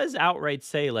 he does outright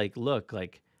say like, look,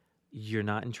 like you're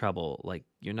not in trouble, like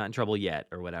you're not in trouble yet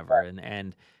or whatever.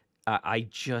 And I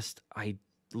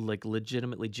like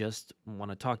legitimately just want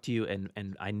to talk to you,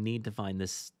 and I need to find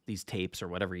these tapes or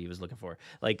whatever he was looking for.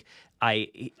 Like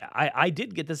I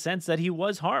did get the sense that he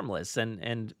was harmless,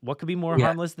 and what could be more Yeah,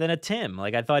 harmless than a Tim?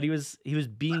 Like I thought he was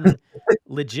being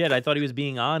legit. I thought he was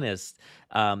being honest.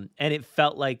 And it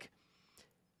felt like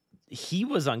he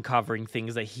was uncovering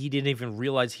things that he didn't even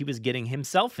realize he was getting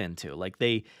himself into. Like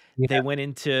they yeah, went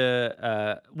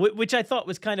into which I thought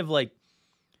was kind of like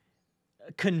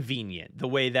convenient, the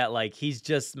way that like he's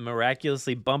just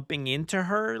miraculously bumping into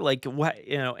her, like what,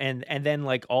 and then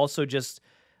like also just,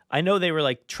 I know they were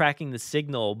like tracking the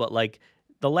signal, but like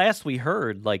the last we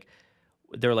heard, like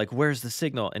they're like, where's the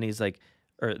signal? And he's like,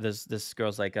 or this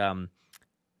girl's like,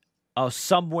 oh,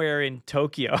 somewhere in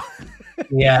Tokyo.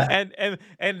 yeah,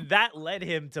 And that led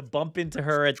him to bump into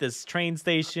her at this train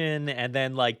station, and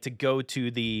then like to go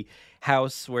to the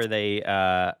house where they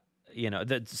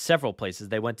several places.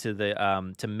 They went to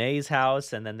the to May's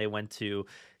house, and then they went to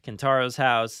Kentaro's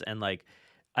house, and like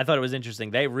I thought it was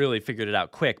interesting. They really figured it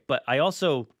out quick, but I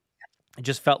also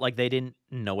just felt like they didn't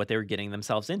know what they were getting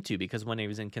themselves into, because when he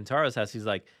was in Kentaro's house, he's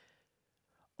like,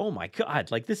 "Oh my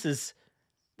god, like this is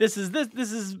Randa's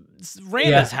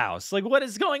yeah, house. Like, what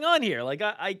is going on here?" Like,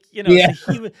 yeah,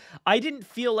 so I didn't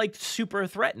feel like super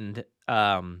threatened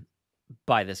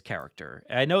by this character.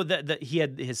 I know that he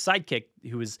had his sidekick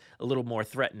who was a little more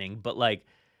threatening, but like,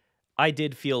 I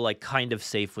did feel like kind of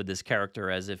safe with this character,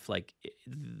 as if like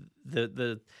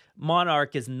the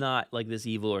Monarch is not like this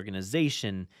evil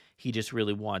organization. He just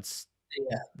really wants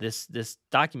yeah. this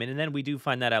document, and then we do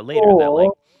find that out later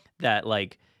Or that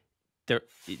like there,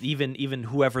 even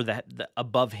whoever the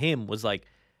above him was like,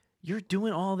 you're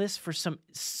doing all this for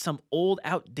some old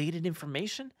outdated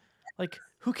information, like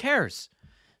who cares?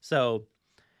 So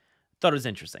thought it was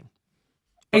interesting.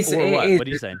 Or what are you it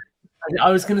is. saying?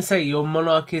 I was going to say, your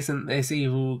Monarch isn't this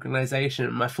evil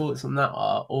organization. My thoughts on that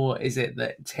are, or is it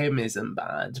that Tim isn't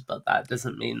bad, but that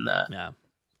doesn't mean that Yeah,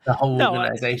 the whole no,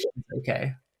 organization is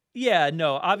okay? yeah,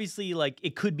 no, obviously like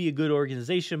it could be a good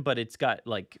organization, but it's got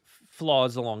like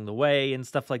flaws along the way and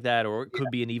stuff like that, or it could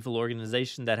be an evil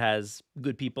organization that has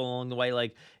good people along the way.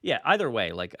 Like, yeah, either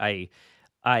way, like I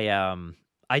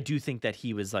do think that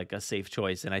he was like a safe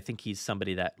choice, and I think he's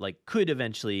somebody that like could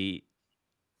eventually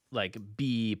like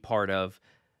be part of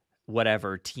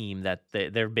whatever team that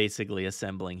they're basically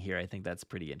assembling here. I think that's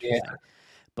pretty Yeah,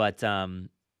 interesting.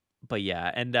 But yeah,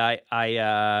 and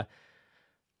I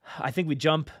think we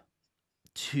jump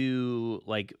to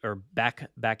like, or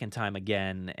back in time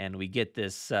again, and we get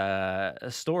this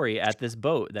story at this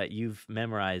boat that you've yeah.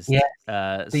 memorized.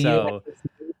 The So US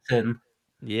Newton.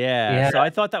 yeah, Yeah, so I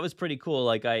thought that was pretty cool.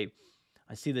 Like I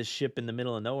see this ship in the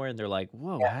middle of nowhere, and they're like,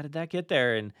 whoa, yeah. how did that get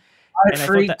there? I And I thought that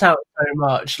freaked out so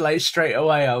much. Like straight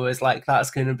away, I was like, "That's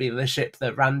going to be the ship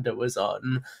that Randa was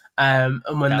on." And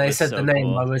when that they was said the so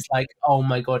name, I cool. was like, "Oh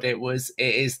my god, it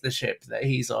is the ship that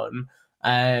he's on."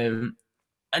 Um,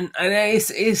 and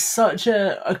it's such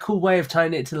a cool way of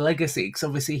tying it to the legacy, because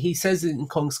obviously he says in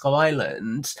Kong Skull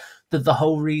Island that the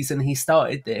whole reason he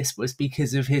started this was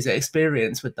because of his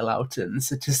experience with the Lautans.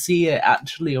 So to see it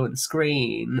actually on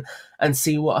screen and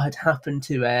see what had happened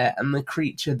to it and the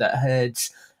creature that had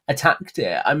attacked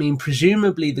it. I mean,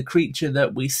 presumably the creature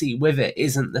that we see with it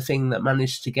isn't the thing that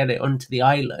managed to get it onto the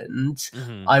island.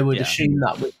 I would Yeah. assume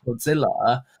that was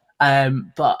Godzilla.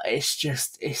 But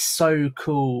it's so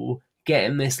cool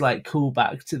getting this like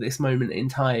callback to this moment in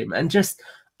time, and just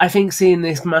I think seeing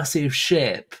this massive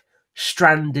ship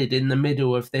stranded in the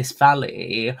middle of this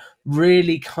valley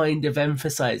really kind of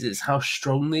emphasizes how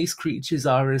strong these creatures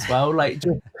are as well. Like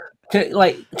just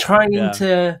like trying Yeah.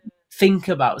 to think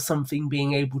about something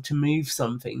being able to move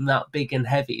something that big and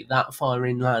heavy that far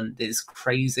inland is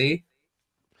crazy.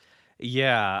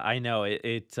 Yeah, I know.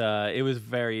 It was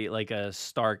very like a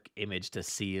stark image to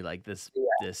see like this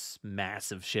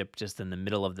massive ship just in the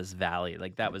middle of this valley.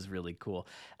 Like that was really cool.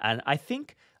 And I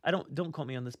think I don't quote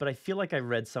me on this, but I feel like I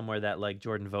read somewhere that like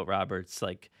Jordan Vogt Roberts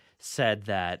like said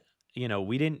that,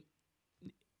 we didn't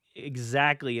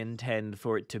exactly intend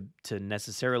for it to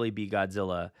necessarily be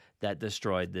Godzilla that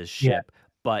destroyed this Yeah, ship,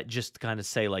 but just kind of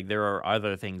say like there are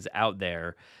other things out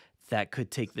there that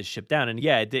could take this ship down. And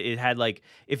yeah, it had like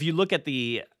if you look at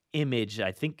the image,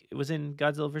 I think it was in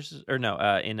Godzilla versus or no,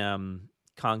 in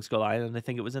Kong Skull Island, I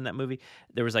think it was in that movie.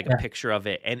 There was like a yeah, picture of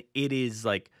it, and it is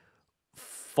like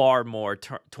far more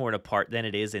torn apart than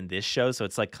it is in this show. So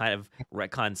it's like kind of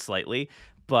retconned slightly,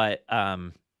 but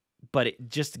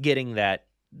just getting that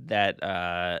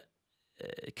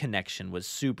connection was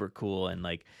super cool, and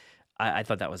like I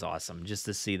thought that was awesome just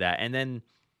to see that. And then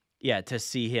yeah, to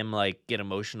see him like get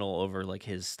emotional over like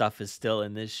his stuff is still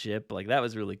in this ship, like that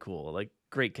was really cool. Like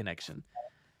great connection.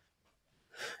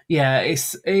 yeah.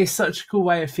 It's such a cool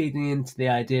way of feeding into the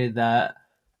idea that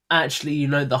actually,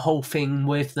 the whole thing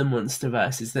with the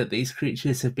MonsterVerse is that these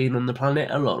creatures have been on the planet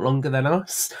a lot longer than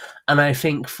us. And I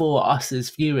think for us as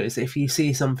viewers, if you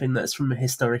see something that's from a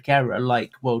historic era,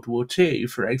 like World War II,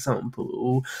 for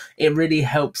example, it really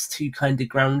helps to kind of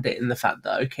ground it in the fact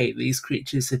that, okay, these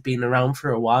creatures have been around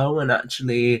for a while and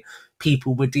actually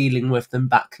people were dealing with them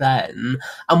back then.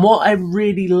 And what I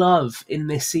really love in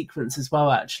this sequence as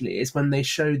well, actually, is when they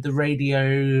showed the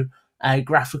radio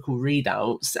graphical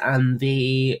readouts and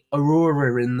the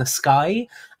aurora in the sky,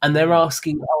 and they're Mm,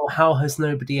 asking, "Oh, how has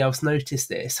nobody else noticed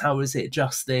this? How is it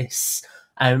just this?"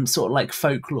 Sort of like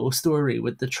folklore story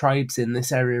with the tribes in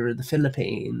this area of the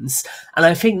Philippines. And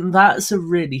I think that's a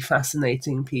really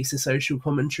fascinating piece of social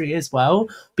commentary as well,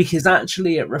 because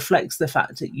actually it reflects the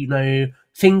fact that,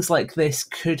 things like this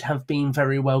could have been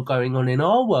very well going on in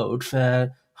our world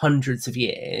for hundreds of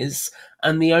years,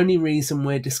 and the only reason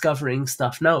we're discovering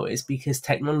stuff now is because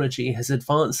technology has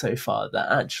advanced so far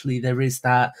that actually there is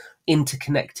that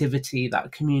interconnectivity,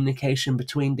 that communication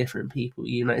between different people,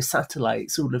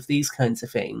 satellites, all of these kinds of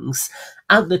things.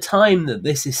 At the time that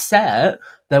this is set,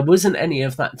 there wasn't any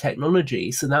of that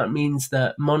technology. So that means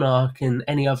that Monarch and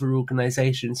any other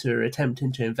organizations who are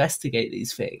attempting to investigate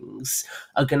these things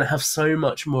are going to have so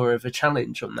much more of a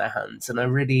challenge on their hands. And I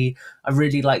really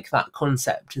like that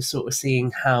concept of sort of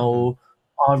seeing mhm. how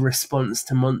our response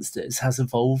to monsters has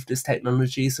evolved as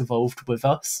technology has evolved with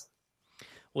us.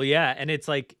 Well, yeah, and it's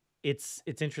like it's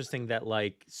interesting that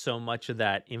like so much of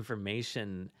that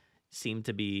information seemed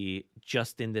to be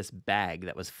just in this bag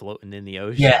that was floating in the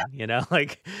Yeah, ocean,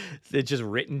 like it's just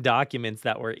written documents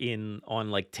that were in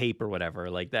on like tape or whatever.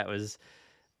 Like that was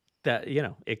that,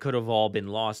 it could have all been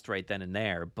lost right then and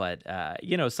there, but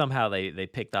somehow they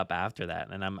picked up after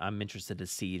that, and I'm interested to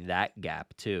see that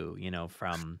gap too,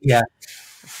 yeah,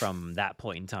 from that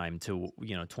point in time to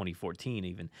 2014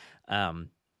 even.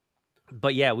 Um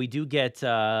but yeah, we do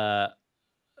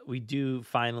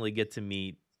finally get to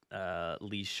meet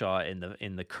Lee Shaw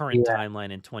in the current yeah,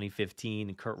 timeline in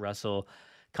 2015. Kurt Russell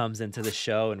comes into the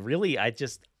show, and really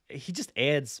he just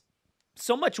adds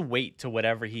so much weight to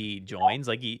whatever he joins.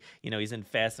 Like he's in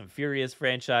Fast and Furious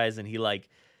franchise, and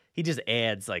he just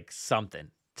adds like something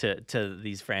to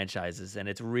these franchises, and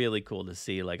it's really cool to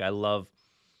see. Like I love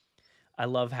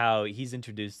how he's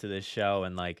introduced to this show,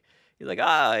 and like he's like,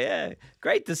 "Oh yeah,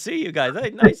 great to see you guys.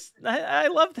 Hey, nice. I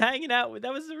loved hanging out with.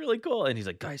 That was really cool." And he's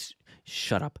like, "Guys,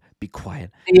 shut up, be quiet.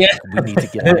 yeah, Like we need to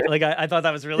get out of." Like I thought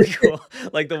that was really cool.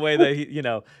 Like the way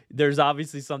that there's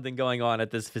obviously something going on at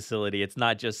this facility. It's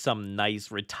not just some nice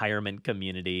retirement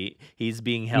community. He's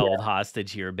being held yeah,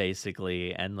 hostage here,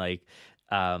 basically, and like,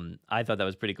 I thought that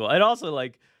was pretty cool. And also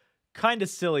like kind of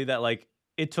silly that like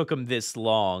it took him this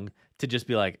long to just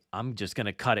be like, I'm just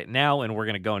gonna cut it now and we're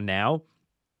gonna go now.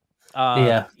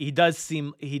 yeah, He does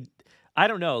seem I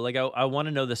don't know, like I want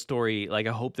to know the story. Like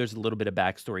I hope there's a little bit of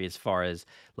backstory as far as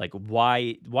like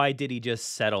why did he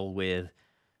just settle with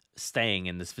staying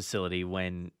in this facility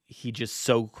when he just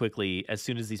so quickly, as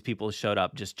soon as these people showed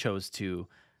up, just chose to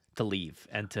leave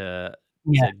and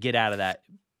yeah. to get out of that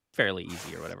fairly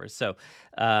easy or whatever. So,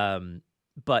 um,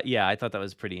 but yeah, I thought that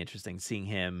was pretty interesting seeing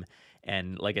him.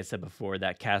 And like I said before,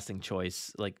 that casting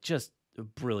choice, like just a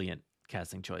brilliant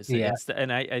casting choice. Yeah.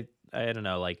 And I don't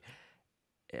know, like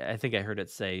I think I heard it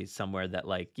say somewhere that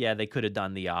like, yeah, they could have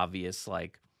done the obvious,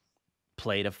 like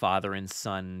played a father and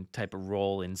son type of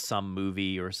role in some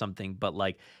movie or something, but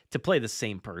like to play the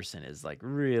same person is like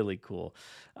really cool.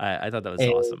 I thought that was Eh,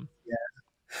 awesome.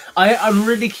 I'm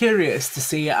really curious to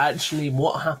see actually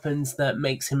what happens that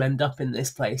makes him end up in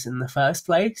this place in the first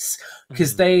place,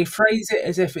 because Hmm. they phrase it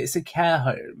as if it's a care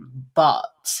home,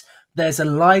 but there's a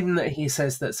line that he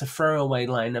says that's a throwaway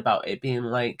line about it being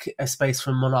like a space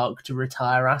for Monarch to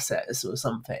retire assets or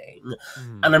something.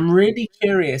 Hmm. And I'm really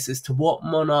curious as to what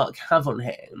Monarch have on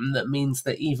him that means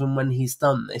that even when he's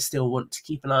done, they still want to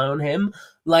keep an eye on him.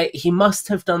 Like, he must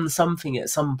have done something at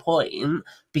some point,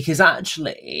 because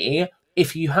actually,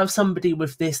 if you have somebody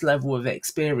with this level of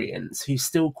experience who's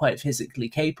still quite physically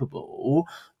capable,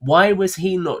 why was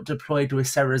he not deployed with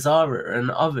Serazara and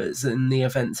others in the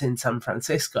events in San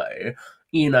Francisco?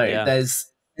 You know, Yeah. there's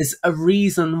a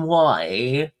reason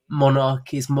why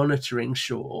Monarch is monitoring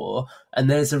Shaw, and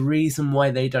there's a reason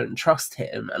why they don't trust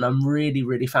him. And I'm really,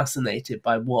 really fascinated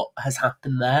by what has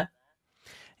happened there.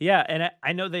 Yeah, and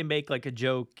I know they make like a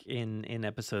joke in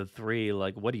episode 3,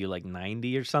 like, "What are you, like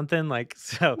 90 or something?" Like,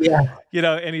 so, Yeah,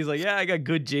 and he's like, "Yeah, I got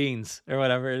good genes," or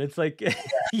whatever, and it's like,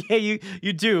 yeah,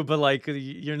 you do, but like,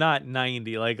 you're not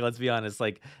 90. Like, let's be honest,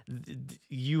 like,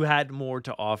 you had more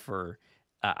to offer.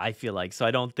 I feel like, so I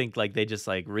don't think like they just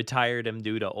like retired him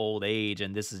due to old age,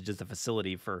 and this is just a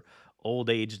facility for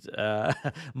old aged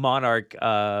monarch,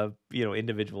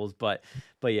 individuals. But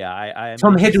yeah, I'm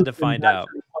Tom interested to Hiddleston's find out.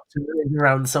 actually popped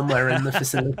around somewhere in the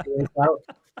facility as well.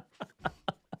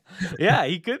 Yeah,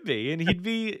 he could be, and he'd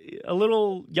be a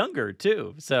little younger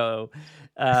too. So,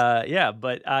 yeah,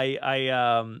 but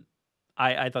I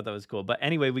thought that was cool. But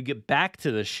anyway, we get back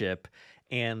to the ship,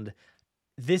 and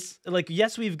this, like,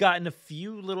 yes, we've gotten a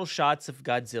few little shots of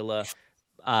Godzilla,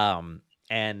 um,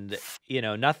 and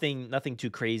nothing too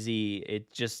crazy.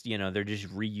 It just, they're just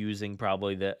reusing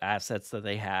probably the assets that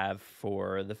they have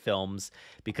for the films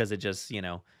because it just,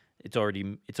 it's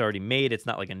already made. It's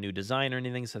not like a new design or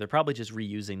anything, so they're probably just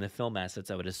reusing the film assets,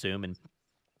 I would assume, and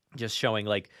just showing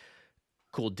like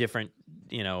cool different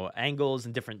angles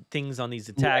and different things on these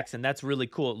Yeah, attacks, and that's really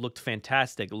cool. It looked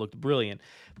fantastic. It looked brilliant.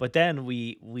 But then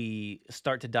we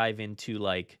start to dive into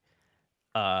like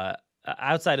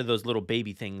outside of those little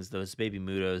baby things, those baby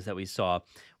mudos that we saw,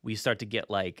 we start to get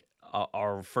like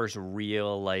our first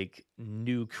real like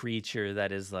new creature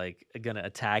that is like gonna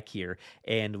attack here,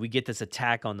 and we get this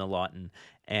attack on the Lawton.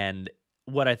 And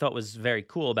what I thought was very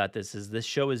cool about this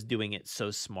show is doing it so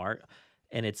smart,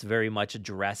 and it's very much a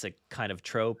Jurassic kind of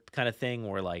trope kind of thing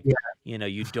where like yeah,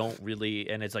 you don't really,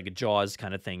 and it's like a Jaws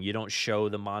kind of thing, you don't show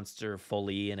the monster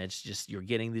fully, and it's just you're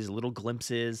getting these little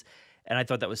glimpses. And I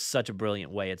thought that was such a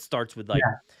brilliant way. It starts with like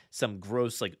yeah, some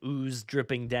gross like ooze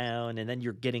dripping down, and then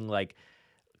you're getting like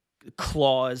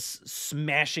claws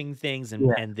smashing things,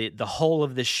 and yeah, the hull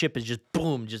of the ship is just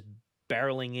boom, just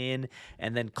barreling in,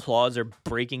 and then claws are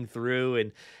breaking through.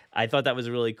 And I thought that was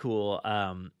really cool,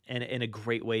 and a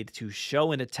great way to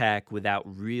show an attack without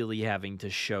really having to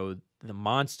show the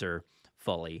monster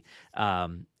fully.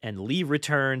 And Lee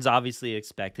returns, obviously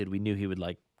expected. We knew he would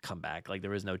like come back. Like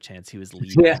there was no chance he was yeah,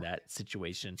 leaving that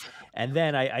situation. And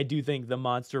then I do think the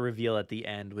monster reveal at the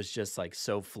end was just like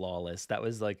so flawless. That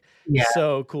was like yeah.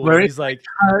 so cool. Where And it's he's like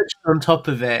like, perched on top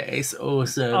of it. It's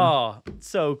awesome. "Oh,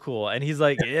 so cool." And he's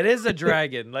like, "It is a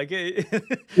dragon. Like Yeah,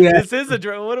 this is a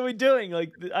dragon. What are we doing?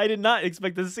 Like I did not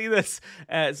expect to see this."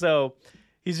 So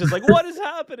he's just like, "What is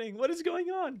happening? What is going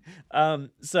on?"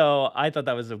 So I thought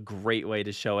that was a great way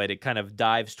to show it. It kind of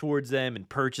dives towards them and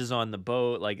perches on the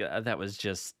boat. Like that was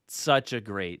just such a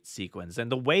great sequence.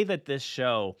 And the way that this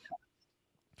show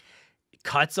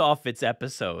cuts off its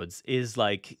episodes is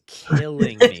like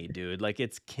killing me, dude. Like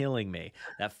it's killing me.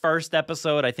 That first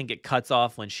episode, I think it cuts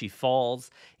off when she falls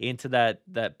into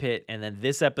that pit, and then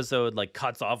this episode like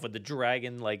cuts off with the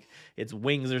dragon, like its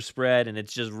wings are spread and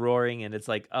it's just roaring, and it's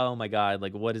like, oh my god,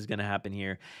 like what is gonna happen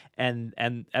here? And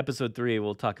episode 3,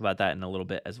 we'll talk about that in a little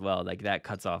bit as well. Like that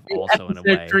cuts off also in a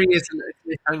episode way. 3 isn't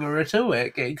a cliffhanger at all.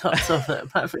 It cuts off at a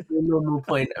perfectly normal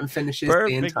point and finishes the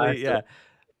entire Perfectly, story. yeah.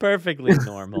 Perfectly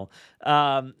normal.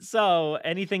 So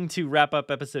anything to wrap up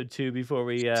episode 2 before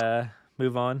we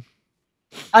move on?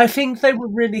 I think they were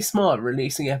really smart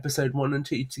releasing episode 1 and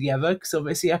 2 together, because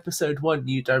obviously episode 1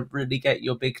 you don't really get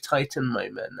your big Titan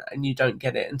moment, and you don't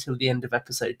get it until the end of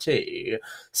episode 2.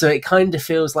 So it kind of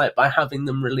feels like by having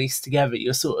them released together,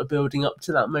 you're sort of building up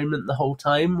to that moment the whole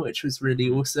time, which was really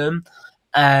Mhm. awesome.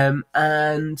 And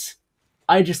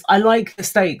I like the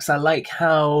stakes. I like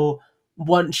how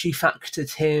once you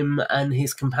factored him and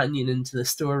his companion into the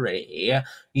story,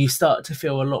 you start to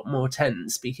feel a lot more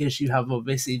tense because you have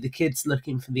obviously the kids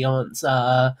looking for the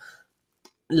answer,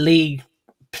 Lee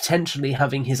potentially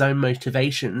having his own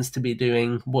motivations to be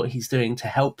doing what he's doing to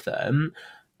help them.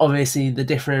 Obviously, the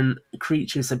different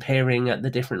creatures appearing at the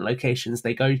different locations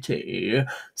they go to.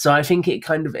 So I think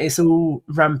it's all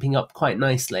ramping up quite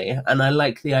nicely. And I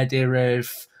like the idea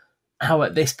of how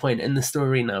at this point in the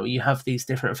story now you have these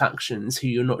different factions who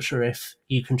you're not sure if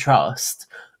you can trust,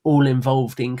 all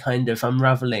involved in kind of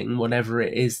unraveling whatever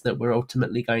it is that we're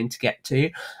ultimately going to get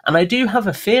to. And I do have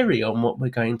a theory on what we're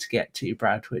going to get to,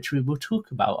 Brad, which we will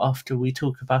talk about after we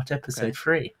talk about episode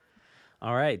 3.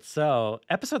 All right, so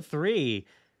episode 3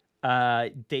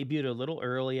 debuted a little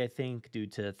early, I think, due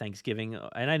to Thanksgiving.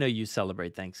 And I know you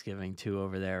celebrate Thanksgiving too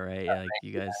over there, right? Like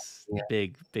you guys,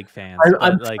 big fans.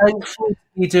 I'm thankful to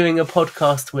be doing a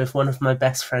podcast with one of my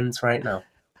best friends right now.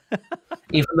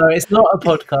 Even though it's not a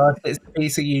podcast, it's a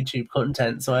piece of YouTube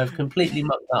content, so I've completely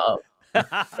mucked that up.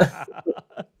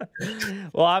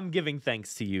 Well, I'm giving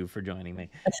thanks to you for joining me.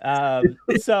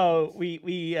 So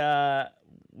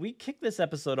we kicked this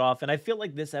episode off, and I feel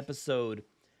like this episode,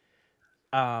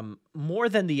 more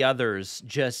than the others,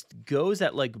 just goes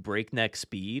at like breakneck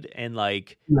speed, and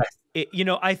like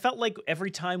I felt like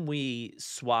every time we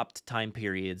swapped time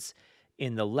periods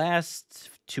in the last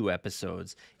 2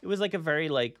 episodes, it was like a very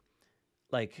like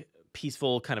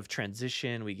peaceful kind of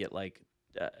transition. We get like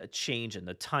a change in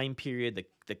the time period,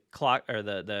 the clock or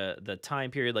the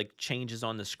time period like changes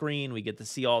on the screen. We get to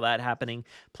see all that happening,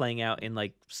 playing out in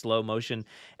like slow motion,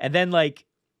 and then like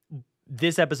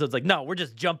this episode's like, no, we're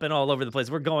just jumping all over the place.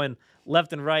 We're going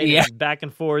left and right and back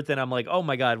and forth. And I'm like, oh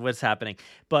my God, what's happening?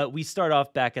 But we start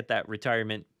off back at that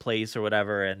retirement place or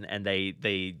whatever. And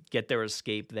they get their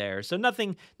escape there. So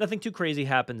nothing too crazy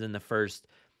happens in the first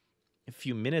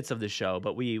few minutes of the show,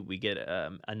 but we get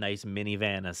a nice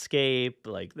minivan escape.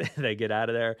 Like they get out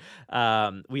of there.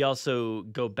 We also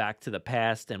go back to the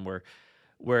past, and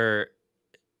we're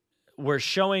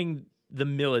showing the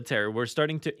military. We're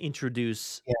starting to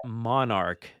introduce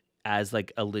Monarch as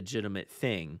like a legitimate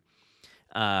thing.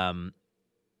 And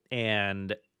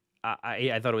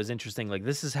I thought it was interesting. Like,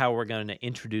 this is how we're going to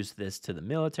introduce this to the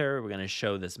military. We're going to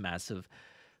show this massive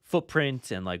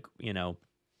footprint, and like,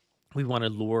 we want to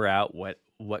lure out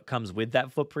what comes with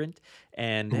that footprint.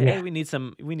 And hey, we need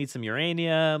some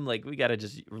uranium. Like, we got to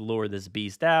just lure this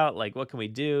beast out. Like, what can we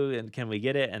do? And can we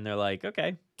get it? And they're like,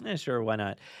 okay, sure, why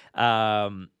not?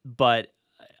 But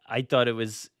I thought it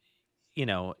was,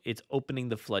 it's opening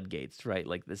the floodgates, right?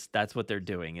 Like that's what they're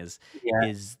doing is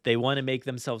they want to make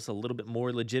themselves a little bit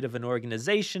more legit of an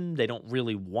organization. They don't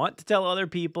really want to tell other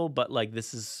people, but like,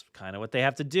 this is kind of what they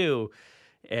have to do.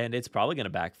 And it's probably going to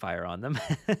backfire on them.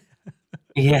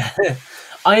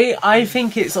 I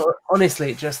think it's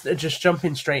honestly just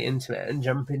jumping straight into it and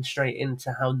jumping straight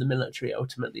into how the military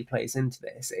ultimately plays into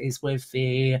this is with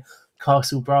the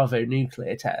Castle Bravo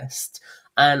nuclear test.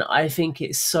 And I think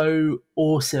it's so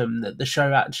awesome that the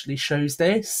show actually shows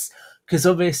this, because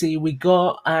obviously we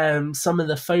got some of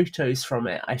the photos from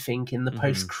it, I think, in the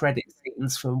post-credit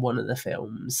scenes from one of the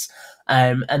films.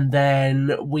 And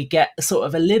then we get sort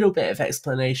of a little bit of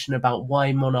explanation about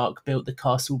why Monarch built the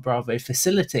Castle Bravo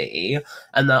facility,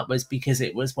 and that was because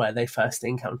it was where they first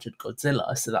encountered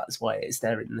Godzilla, so that's why it's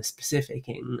there in the specific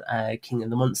in King of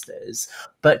the Monsters.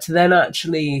 But to then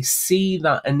actually see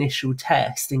that initial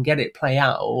test and get it play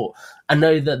out, I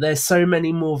know that there's so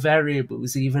many more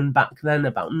variables even back then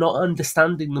about not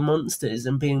understanding the monsters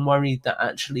and being worried that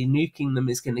actually nuking them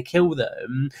is going to kill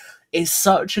them. It's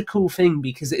such a cool thing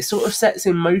because it sort of sets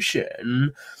in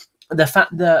motion the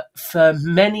fact that for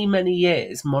many, many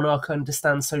years, Monarch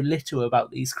understands so little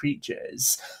about these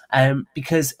creatures.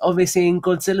 Because obviously in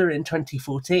Godzilla in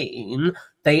 2014,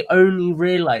 they only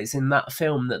realise in that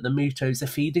film that the Mutos are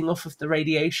feeding off of the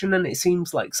radiation, and it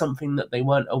seems like something that they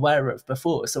weren't aware of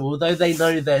before. So although they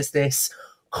know there's this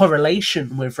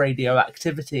correlation with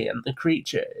radioactivity and the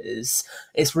creatures,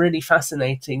 it's really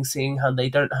fascinating seeing how they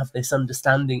don't have this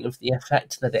understanding of the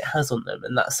effect that it has on them,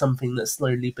 and that's something that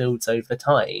slowly builds over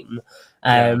time.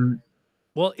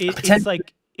 Well, it's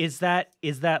like, is that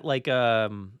like a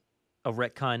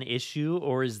retcon issue,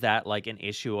 or is that like an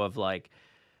issue of like,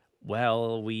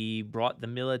 well, we brought the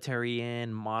military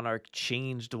in, Monarch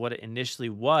changed what it initially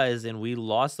was, and we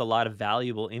lost a lot of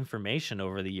valuable information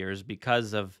over the years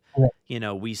because of,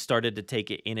 we started to take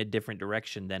it in a different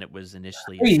direction than it was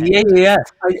initially intended.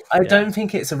 I don't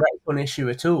think it's a retcon issue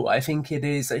at all. I think it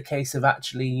is a case of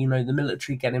actually, the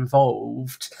military get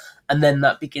involved and then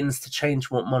that begins to change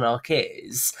what Monarch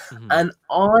is. Hmm. And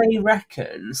I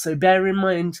reckon, so bear in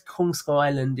mind, Kong Skull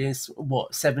Island is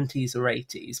what, 70s or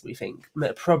 80s, we think,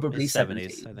 probably It's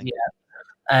 70s, 70s. I think.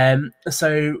 Yeah.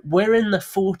 So we're in the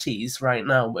 40s right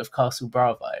now with Castle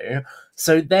Bravo.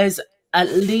 So there's at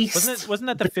least Wasn't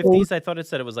that the the 50s? I thought it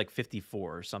said it was like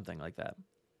 54 or something like that.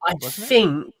 I Wasn't it?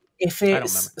 think if I don't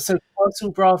it's remember. so,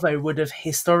 Castle Bravo would have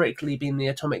historically been the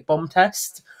atomic bomb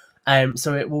test.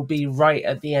 So it will be right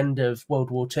at the end of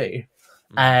World War Two.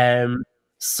 Hmm. Um,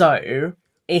 so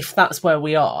if that's where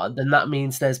we are, then that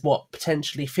means there's what,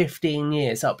 potentially 15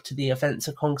 years up to the events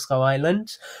of Kong Skull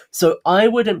Island. So I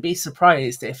wouldn't be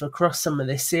surprised if across some of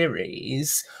this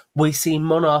series we see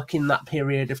Monarch in that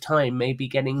period of time maybe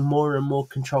getting more and more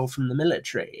control from the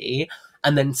military,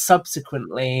 and then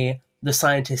subsequently the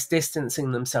scientists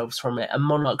distancing themselves from it, and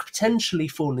Monarch potentially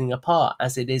falling apart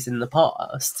as it is in the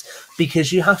past.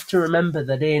 Because you have to remember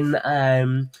that in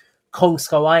Kong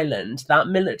Skull Island, that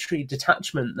military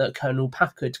detachment that Colonel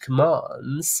Packard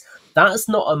commands, that's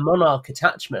not a Monarch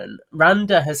attachment.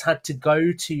 Randa has had to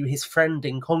go to his friend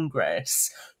in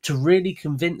Congress to really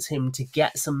convince him to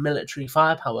get some military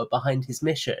firepower behind his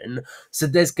mission. So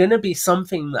there's going to be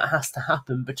something that has to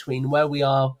happen between where we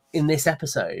are in this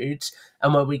episode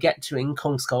and where we get to in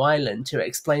Kong Skull Island to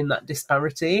explain that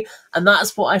disparity. And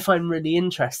that's what I find really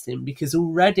interesting, because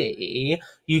already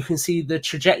you can see the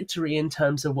trajectory in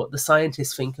terms of what the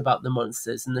scientists think about the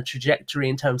monsters and the trajectory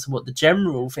in terms of what the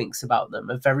general thinks about them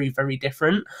are very, very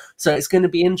different. So it's going to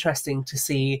be interesting to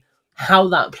see how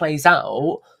that plays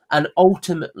out, and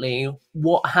ultimately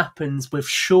what happens with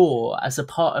Shaw as a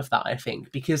part of that, I think,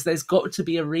 because there's got to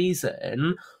be a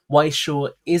reason why Shaw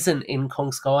isn't in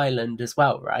Kong Skull Island as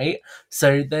well, right?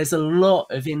 So there's a lot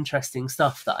of interesting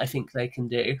stuff that I think they can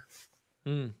do.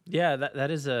 Yeah,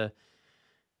 that is a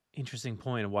interesting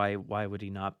point. Why would he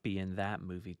not be in that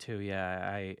movie too? Yeah,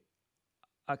 I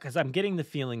because I'm getting the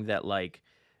feeling that like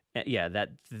yeah,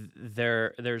 that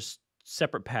there's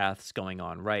separate paths going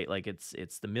on, right? Like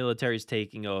it's the military's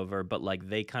taking over, but like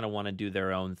they kind of want to do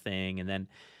their own thing, and then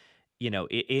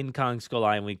in Kong Skull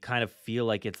Island, we kind of feel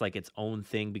like it's its own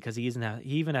thing because he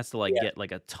even has to like Yeah, get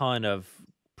like a ton of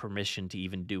permission to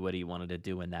even do what he wanted to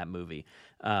do in that movie.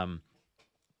 Um,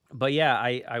 but yeah,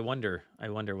 I wonder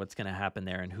what's going to happen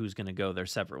there and who's going to go their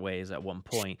separate ways at one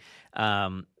point.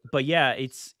 But yeah,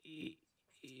 it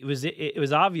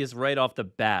was obvious right off the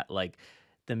bat, like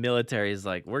the military is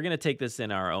like, we're gonna take this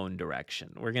in our own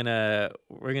direction. We're gonna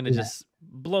yeah, just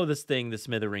blow this thing to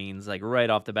smithereens, like right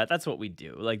off the bat. That's what we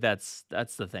do. Like that's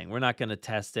the thing. We're not gonna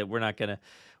test it. We're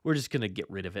just gonna get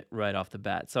rid of it right off the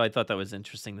bat. So I thought that was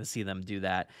interesting to see them do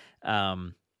that.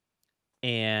 Um,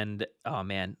 and oh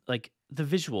man, like the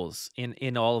visuals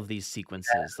in all of these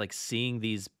sequences, like seeing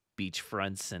these beach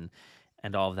fronts and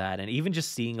all of that, and even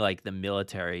just seeing like the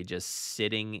military just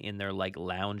sitting in their like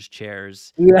lounge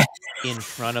chairs yeah, in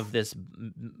front of this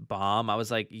bomb. I was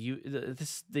like,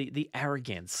 the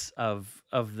arrogance of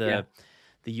yeah.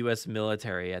 the U.S.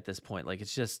 military at this point, like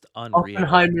it's just unreal. Like,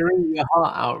 Oppenheimer, your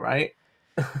heart out, right?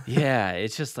 yeah,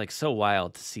 it's just like so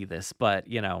wild to see this, but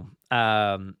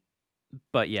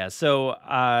but yeah, so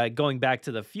going back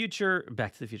to the future,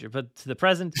 but to the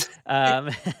present, um,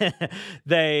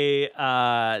 they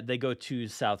go to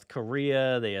South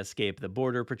Korea. They escape the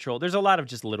border patrol. There's a lot of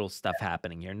just little stuff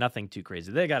happening here. Nothing too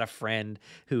crazy. They got a friend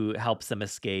who helps them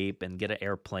escape and get an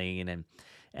airplane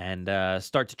and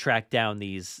start to track down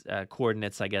these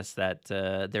coordinates. I guess that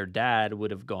their dad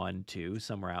would have gone to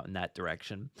somewhere out in that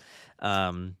direction.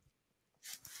 Um,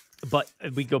 but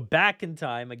we go back in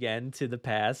time again to the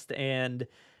past, and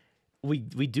we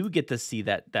do get to see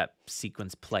that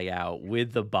sequence play out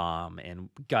with the bomb and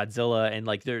Godzilla, and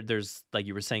like there's like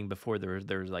you were saying before,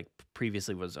 there's like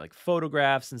previously was like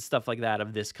photographs and stuff like that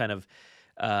of this kind of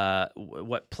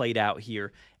what played out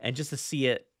here, and just to see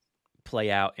it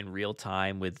play out in real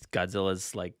time with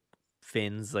Godzilla's like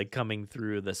fins like coming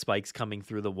through the spikes coming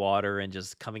through the water and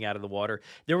just coming out of the water.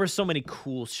 There were so many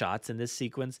cool shots in this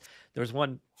sequence. There was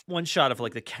one shot of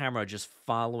like the camera just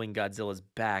following Godzilla's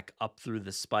back up through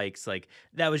the spikes. Like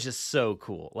that was just so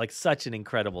cool. Like such an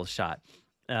incredible shot.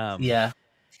 Um Yeah,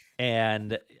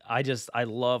 and I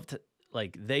loved,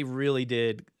 like they really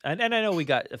did, and I know we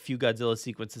got a few Godzilla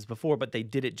sequences before, but they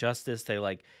did it justice. They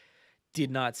like did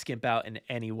not skimp out in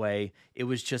any way. It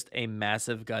was just a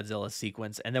massive Godzilla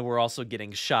sequence. And then we're also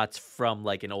getting shots from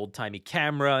like an old timey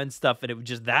camera and stuff. And it was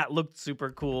just, that looked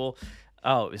super cool.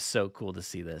 Oh, it was so cool to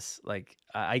see this. Like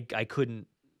I couldn't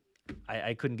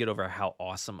get over how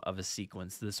awesome of a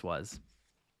sequence this was.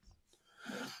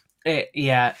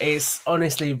 it's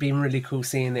honestly been really cool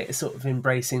seeing it sort of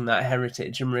embracing that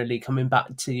heritage and really coming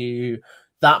back to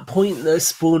that point that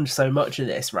spawned so much of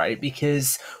this, right?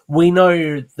 Because we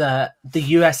know that the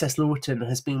USS Lawton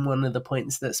has been one of the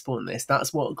points that spawned this.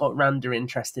 That's what got Randa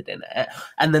interested in it.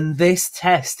 And then this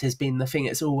test has been the thing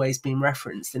that's always been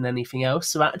referenced in anything else.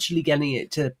 So actually getting it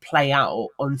to play out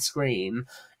on screen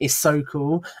is so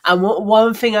cool. And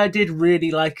one thing I did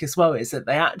really like as well is that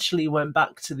they actually went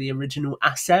back to the original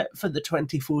asset for the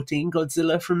 2014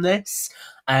 Godzilla from this.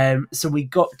 So we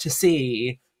got to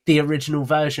see the original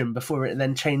version before it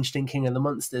then changed in King of the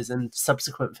Monsters and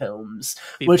subsequent films,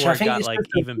 Before which I it think got is like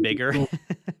just even bigger.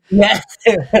 yeah.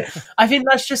 I think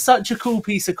that's just such a cool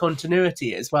piece of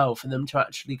continuity as well for them to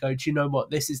actually go, do you know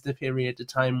what, this is the period of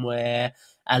time we're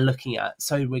looking at,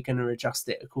 so we're going to adjust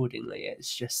it accordingly.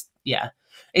 It's just, yeah,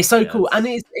 it's so Yeah, cool. And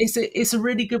it's a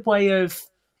really good way of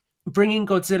bringing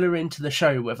Godzilla into the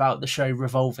show without the show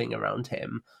revolving around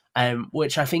him,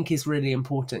 which I think is really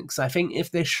important. Because I think if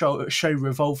this show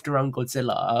revolved around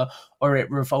Godzilla or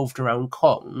it revolved around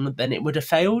Kong, then it would have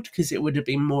failed because it would have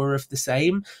been more of the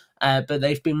same. But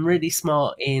they've been really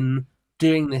smart in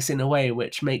doing this in a way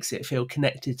which makes it feel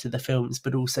connected to the films,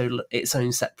 but also its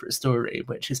own separate story,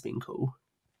 which has been cool.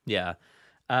 yeah.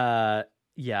 Uh,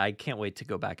 yeah, I can't wait to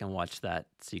go back and watch that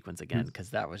sequence again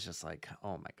because that was just like,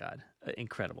 oh my god,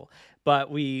 incredible.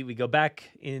 But we go back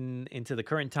into the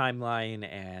current timeline,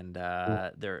 and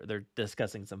they're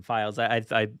discussing some files.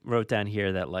 I wrote down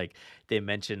here that like they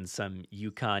mentioned some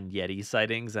Yukon Yeti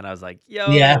sightings, and I was like,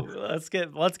 Yeah. yo,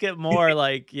 let's get more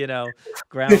like, you know,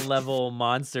 ground level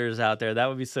monsters out there. That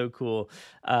would be so cool.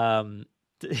 You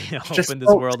know, Just open this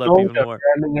world up even more.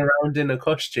 running around in a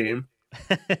costume.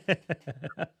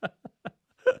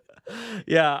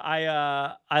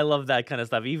 Yeah, I love that kind of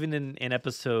stuff. Even in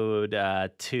episode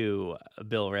 2,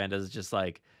 Bill Randa's just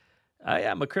like,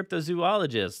 I'm a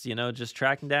cryptozoologist, you know, just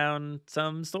tracking down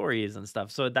some stories and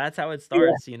stuff. So that's how it Yeah.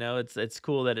 starts, you know. It's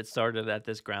cool that it started at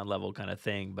this ground level kind of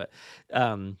thing. But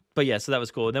yeah, so that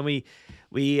was cool. Then we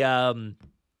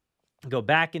go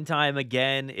back in time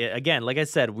again. Again, like I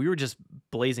said, we were just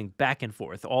blazing back and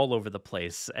forth all over the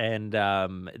place. And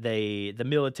the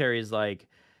military is like,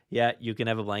 yeah, you can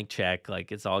have a blank check,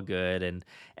 like it's all good. And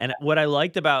what I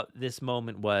liked about this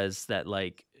moment was that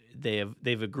like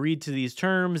they've agreed to these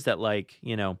terms that, like,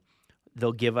 you know,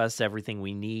 they'll give us everything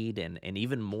we need and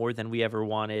even more than we ever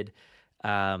wanted.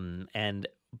 And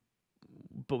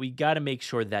but we got to make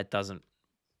sure that doesn't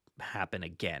happen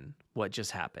again. What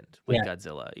just happened with Yeah.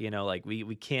 Godzilla, you know, like we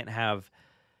can't have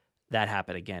that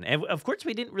happen again. And of course,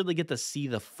 we didn't really get to see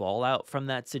the fallout from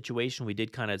that situation. We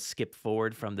did kind of skip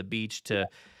forward from the beach to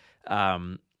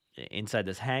um inside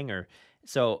this hangar.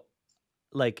 So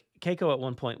like Keiko at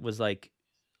one point was like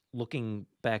looking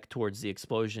back towards the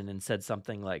explosion and said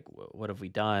something like, What have we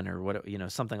done?" or what, you know,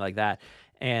 something like that.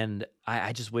 And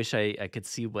I just wish I could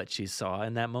see what she saw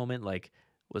in that moment. Like,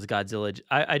 was Godzilla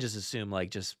I just assume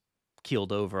like just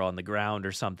keeled over on the ground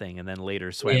or something and then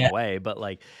later swam Yeah. away. But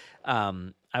like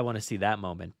I want to see that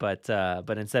moment. But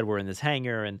instead we're in this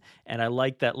hangar, and I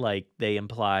like that like they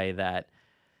imply that,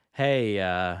 hey,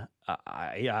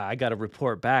 I got to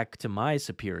report back to my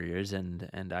superiors,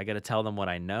 and I got to tell them what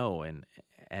I know, and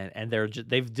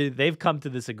they've come to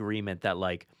this agreement that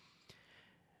like,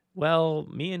 well,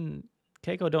 me and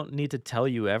Keiko don't need to tell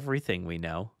you everything we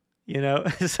know, you know.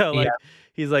 So Yeah. like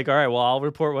he's like, all right, well, I'll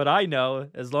report what I know.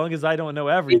 As long as I don't know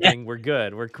Yeah. everything, we're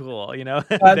good, we're cool, you know.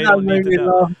 They That don't need made to me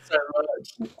know. laugh so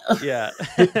much. Yeah.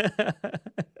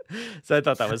 So I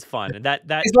thought that was fun, and that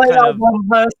It's like kind that of one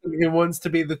person who wants to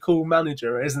be the cool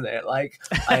manager, isn't it? Like,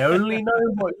 I only know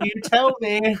what you tell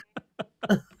me.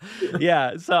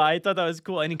 yeah. So I thought that was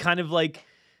cool, and it kind of like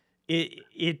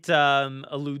it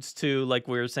alludes to, like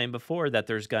we were saying before, that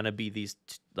there's gonna be these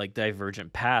like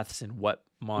divergent paths in what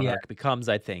Yeah. Monarch becomes.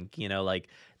 I think, you know, like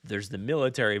there's the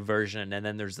military version, and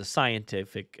then there's the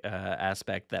scientific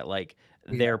aspect that like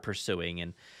Yeah. they're pursuing,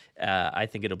 and I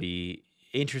think it'll be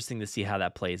interesting to see how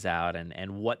that plays out,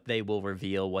 and what they will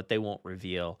reveal, what they won't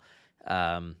reveal.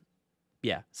 Um,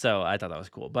 yeah, so I thought that was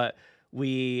cool. But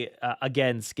we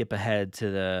again skip ahead to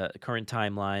the current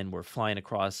timeline. We're flying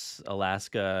across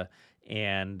Alaska,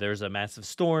 and there's a massive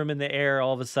storm in the air.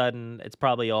 All of a sudden, it's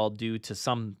probably all due to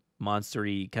some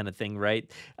monstery kind of thing,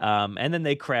 right? And then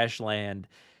they crash land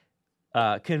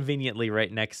conveniently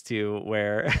right next to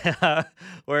where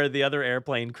where the other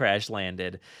airplane crash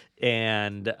landed,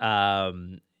 and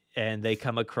they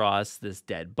come across this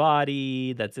dead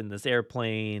body that's in this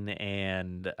airplane,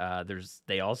 and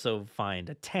they also find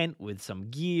a tent with some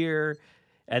gear,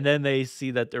 and then they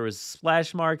see that there was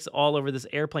splash marks all over this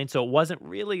airplane, so it wasn't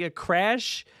really a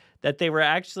crash, that they were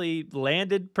actually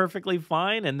landed perfectly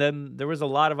fine. And then there was a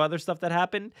lot of other stuff that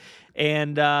happened,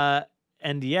 and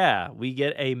and yeah, we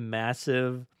get a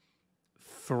massive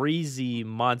freezy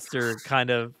monster kind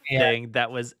of Yeah, thing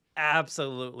that was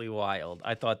absolutely wild.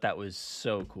 I thought that was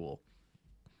so cool.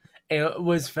 it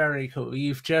was very cool.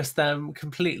 You've just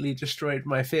completely destroyed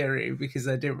my theory because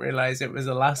I didn't realize it was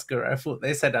Alaska. I thought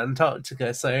they said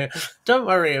Antarctica. So don't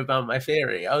worry about my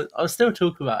theory. I'll still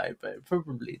talk about it, but it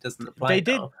probably doesn't They apply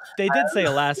did now. they did say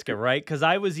Alaska, right? Because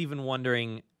I was even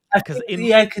wondering I because think, in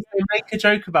yeah, because they make a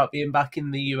joke about being back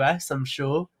in the US, I'm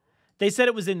sure. they said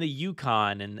it was in the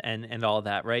Yukon and all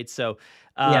that, right? So,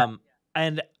 Yeah.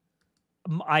 and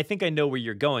I think I know where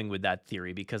you're going with that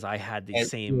theory because I had the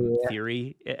same Yeah.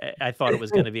 theory. I thought it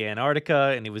was going to be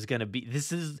Antarctica, and it was going to be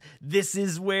this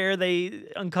is where they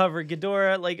uncover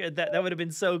Ghidorah. Like that would have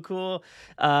been so cool.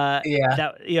 Yeah.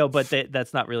 That but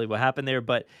that's not really what happened there.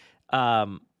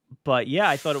 Um, but yeah,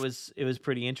 I thought it was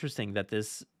pretty interesting that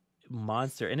this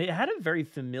monster, and it had a very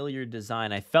familiar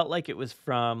design. I felt like it was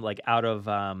from like out of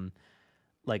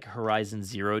like Horizon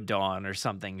Zero Dawn or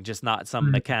something, just not some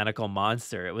Mm, mechanical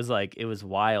monster. It was like it was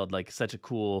wild, like such a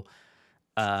cool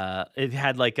it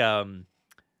had like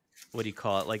what do you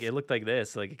call it? Like it looked like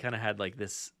this, like it kind of had like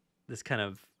this kind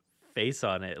of face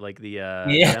on it, like the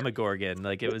yeah. Demogorgon.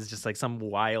 Like it was just like some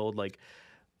wild like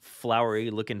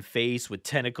flowery looking face with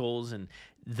tentacles and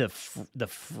the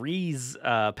freeze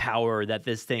power that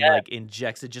this thing Yeah. like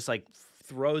injects. It just like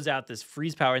throws out this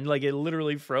freeze power and like it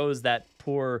literally froze that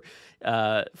poor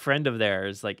friend of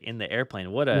theirs like in the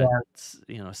airplane. What a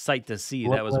Yeah. sight to see.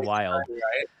 That was Lovely wild. story,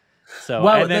 right? So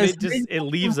Well, and then there's it an just it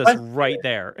interesting leaves us question. right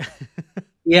there.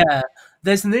 Yeah,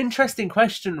 there's an interesting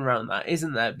question around that,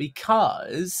 isn't there?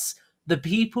 Because the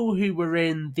people who were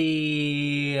in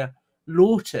the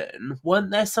Lawton, weren't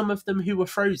there some of them who were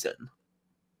frozen?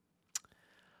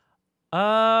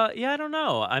 Yeah, I don't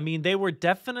know. I mean, they were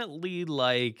definitely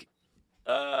like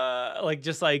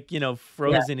just like, Yeah.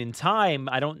 frozen in time.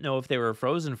 I don't know if they were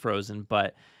frozen,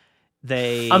 but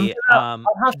they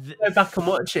I'll have to go back and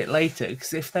watch it later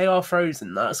because if they are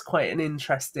frozen, that's quite an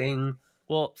interesting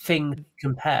well, thing to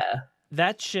compare.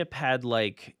 that ship had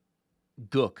like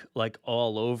gook like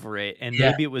all over it, and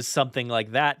Yeah, maybe it was something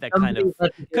like that kind of somebody's had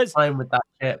a good because time with that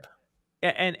ship.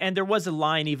 and there was a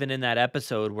line even in that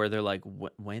episode where they're like,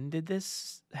 When did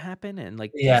this happen?" And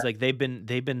like Yeah, he's like, "They've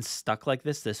been stuck like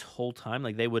this whole time.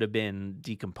 Like they would have been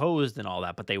decomposed and all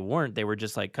that, but they weren't. They were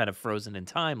just like kind of frozen in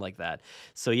time like that."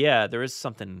 So yeah, there is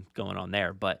something going on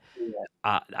there. But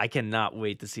yeah, I cannot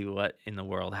wait to see what in the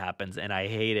world happens, and I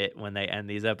hate it when they end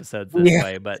these episodes this yeah,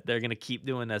 way. But they're gonna keep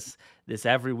doing this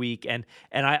every week, and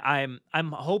I'm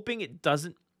hoping it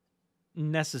doesn't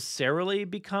necessarily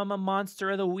become a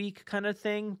monster of the week kind of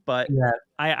thing, but yeah.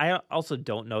 I also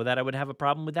don't know that I would have a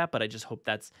problem with that, but I just hope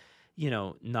that's,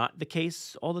 not the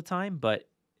case all the time. But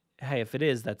hey, if it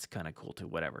is, that's kind of cool too.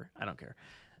 Whatever. I don't care.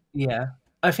 Yeah.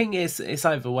 I think it's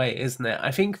either way, isn't it?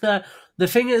 I think that the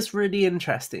thing that's really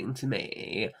interesting to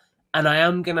me, and I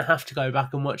am gonna have to go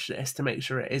back and watch this to make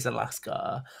sure it is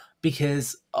Alaska,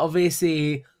 because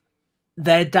obviously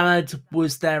their dad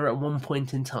was there at one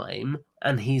point in time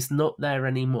and he's not there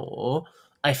anymore.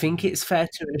 I think Hmm. it's fair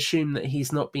to assume that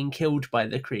he's not been killed by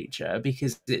the creature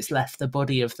because it's left the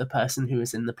body of the person who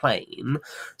was in the plane.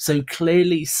 So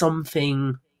clearly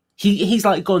something he's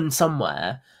like gone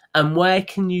somewhere. And where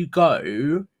can you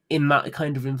go in that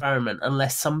kind of environment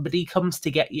unless somebody comes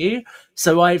to get you?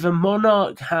 So either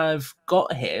Monarch have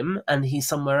got him and he's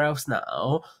somewhere else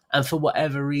now, and for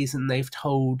whatever reason they've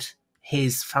told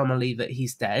his family that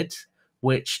he's dead,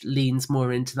 which leans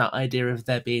more into that idea of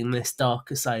there being this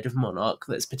darker side of Monarch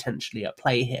that's potentially at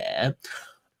play here,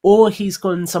 or he's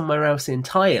gone somewhere else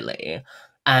entirely.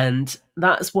 And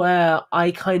that's where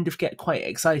I kind of get quite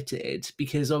excited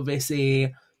because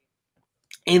obviously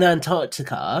in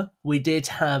Antarctica, we did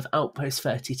have Outpost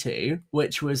 32,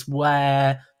 which was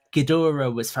where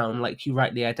Ghidorah was found, like you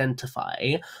rightly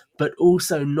identify, but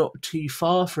also not too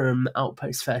far from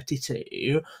Outpost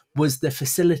 32 was the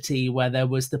facility where there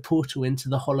was the portal into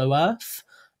the Hollow Earth.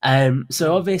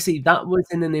 So Mm. obviously that was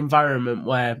in an environment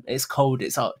where it's cold,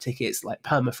 it's Arctic, it's like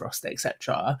permafrost,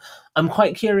 etc. I'm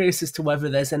quite curious as to whether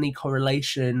there's any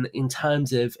correlation in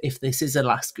terms of if this is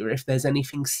Alaska, if there's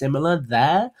anything similar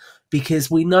there, because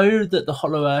we know that the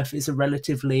Hollow Earth is a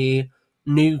relatively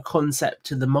new concept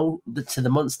to the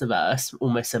MonsterVerse,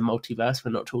 almost a multiverse.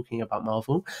 We're not talking about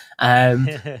Marvel, and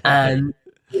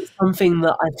it's something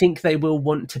that I think they will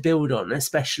want to build on,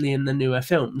 especially in the newer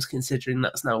films, considering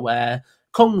that's now where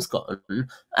Kong's gone.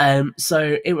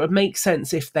 So it would make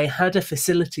sense if they had a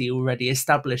facility already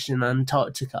established in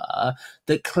Antarctica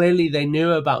that clearly they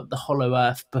knew about the Hollow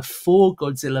Earth before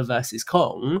Godzilla versus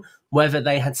Kong, whether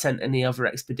they had sent any other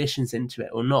expeditions into it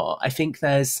or not. I think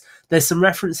there's some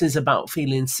references about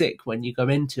feeling sick when you go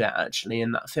into it actually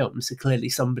in that film, so clearly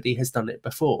somebody has done it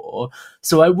before.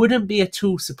 So I wouldn't be at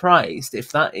all surprised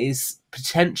if that is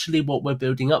potentially what we're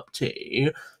building up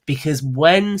to, because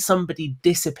when somebody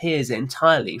disappears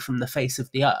entirely from the face of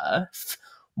the earth,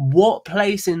 what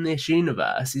place in this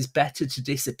universe is better to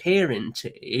disappear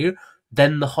into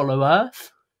than the Hollow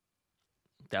Earth?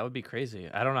 That would be crazy.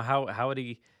 I don't know how would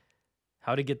he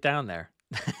get down there?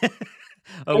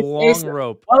 A It's long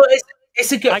rope. well,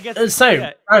 it's a good. I guess So,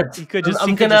 yeah, Brad, he could I'm, just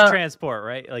I'm gonna transport,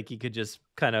 right? Like he could just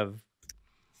kind of.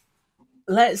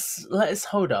 let's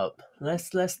hold up.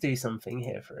 Let's do something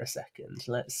here for a second.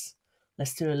 Let's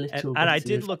do a little And I bit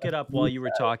did of look it up while you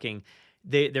were talking.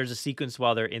 There's a sequence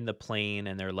while they're in the plane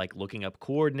and they're like looking up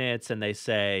coordinates, and they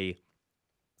say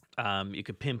you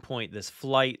could pinpoint this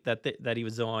flight that he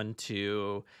was on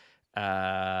to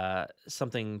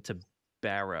something to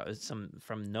Barrow,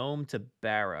 from Nome to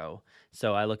Barrow.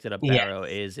 So I looked it up. yeah. Barrow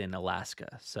is in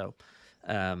Alaska. So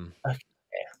Okay.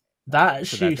 That's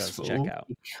so that does check useful out.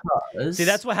 See, because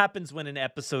that's what happens when an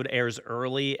episode airs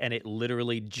early and it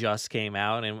literally just came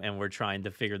out, and we're trying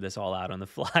to figure this all out on the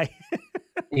fly.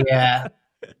 yeah.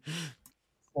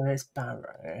 So it's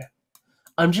Barrow.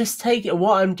 I'm just taking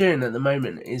what I'm doing at the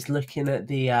moment is looking at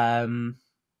the I'm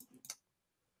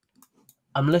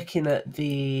looking at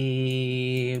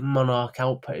the Monarch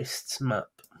Outposts map.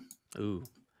 Ooh.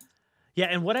 Yeah,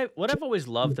 and what I've always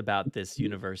loved about this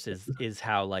universe is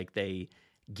how like they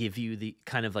give you the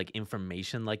kind of like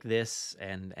information like this,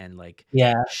 and like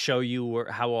Yeah. show you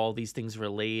how all these things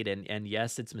relate, and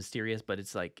yes, it's mysterious, but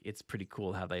it's like it's pretty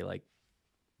cool how they like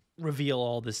reveal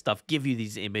all this stuff, give you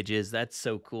these images. That's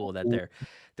so cool that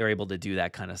they're able to do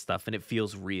that kind of stuff, and it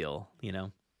feels real, you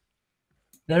know.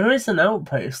 There is an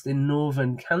outpost in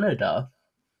northern Canada.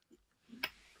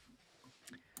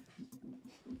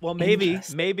 Well, maybe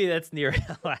Interesting. that's near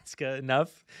Alaska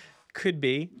enough. Could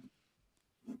be.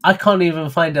 I can't even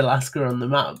find Alaska on the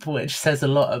map, which says a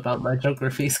lot about my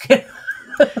geography skills.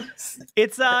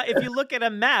 It's if you look at a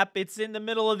map, it's in the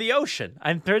middle of the ocean.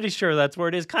 I'm pretty sure that's where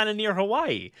it is, kind of near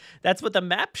Hawaii. That's what the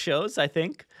map shows, I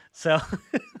think. So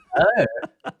Oh,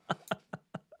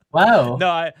 wow.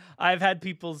 no, I've had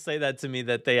people say that to me,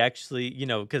 that they actually,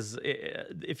 because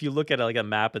if you look at like a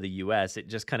map of the U.S., it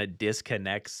just kind of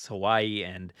disconnects Hawaii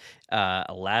and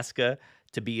Alaska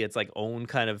to be its like own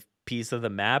kind of piece of the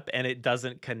map, and it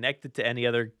doesn't connect it to any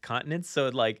other continents. So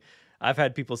like I've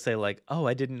had people say like, "Oh,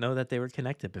 I didn't know that they were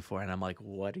connected before," and I'm like,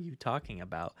 "What are you talking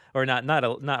about?" Or not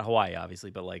Hawaii, obviously,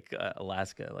 but like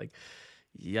Alaska. Like,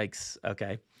 yikes.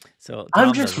 Okay, so I'm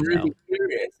Tom just doesn't know. really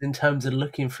curious in terms of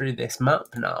looking through this map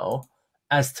now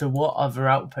as to what other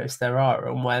outposts there are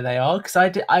and where they are. Because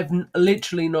I've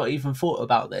literally not even thought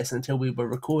about this until we were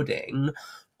recording.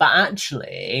 But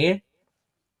actually,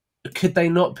 could they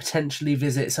not potentially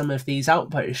visit some of these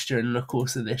outposts during the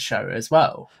course of this show as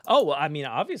well? Oh, well, I mean,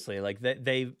 obviously, like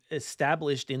they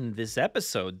established in this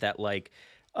episode that like,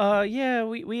 yeah,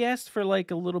 we asked for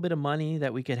like a little bit of money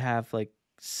that we could have like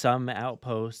some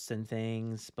outposts and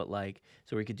things, but like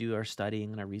so we could do our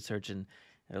studying and our research, and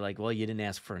they're like, well, you didn't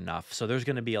ask for enough. So there's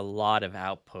going to be a lot of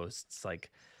outposts like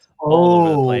all over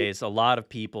the Oh, place, a lot of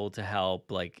people to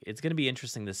help. Like it's going to be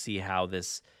interesting to see how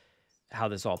this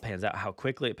all pans out, how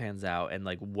quickly it pans out, and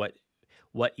like what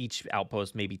each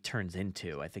outpost maybe turns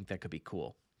into. I think that could be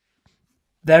cool.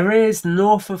 there is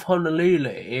north of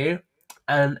Honolulu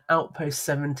an outpost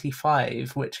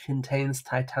 75 which contains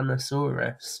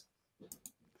Titanosaurus.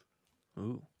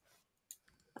 Ooh.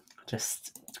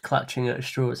 Just clutching at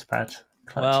straws, Brad.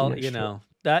 Clutching Well, at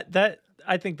straws. that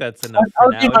I think that's enough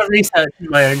for I'll do now. my research in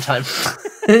my own time.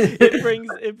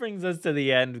 It brings us to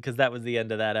the end, because that was the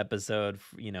end of that episode.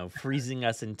 Freezing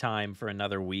us in time for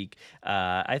another week.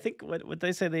 I think what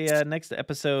they say the next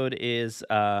episode is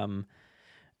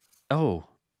oh,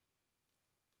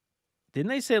 didn't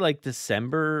they say like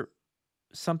December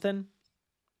something?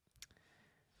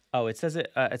 Oh, it says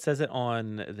it. It says it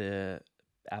on the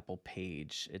Apple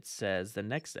page. It says the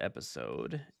next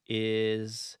episode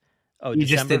is You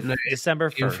just didn't know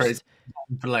December you were frozen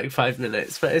 1st. for like 5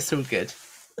 minutes, but it's all good.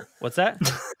 What's that?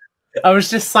 I was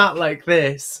just sat like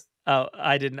this. Oh,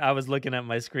 I didn't. I was looking at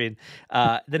my screen.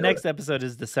 The next episode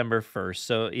is December 1st.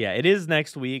 So yeah, it is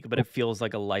next week, but it feels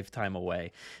like a lifetime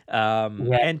away. Yeah.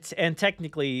 And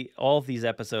technically, all of these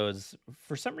episodes,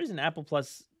 for some reason, Apple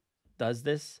Plus does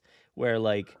this, where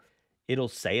like it'll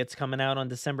say it's coming out on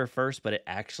December 1st, but it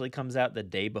actually comes out the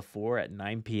day before at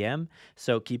 9 p.m.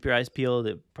 So keep your eyes peeled.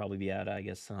 It'll probably be out, I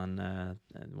guess, on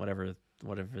whatever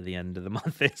the end of the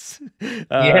month is,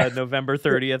 Yeah. November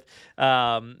 30th.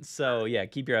 So yeah,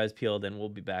 keep your eyes peeled, and we'll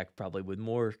be back probably with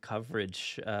more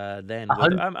coverage then.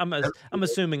 With I'm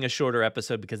assuming a shorter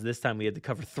episode, because this time we had to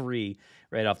cover 3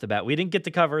 right off the bat. We didn't get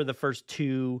to cover the first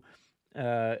 2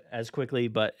 as quickly,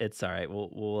 but it's all right.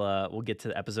 We'll get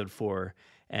to episode 4.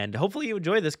 And hopefully you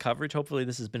enjoy this coverage. Hopefully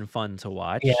this has been fun to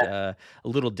watch. Yeah. A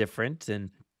little different,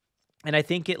 and I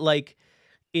think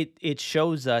it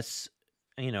shows us,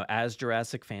 as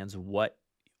Jurassic fans, what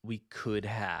we could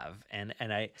have, and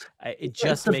it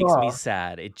just makes me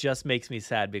sad. It just makes me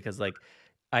sad because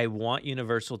I want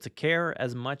Universal to care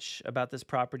as much about this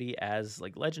property as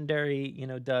Legendary,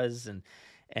 does,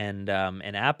 and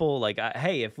Apple.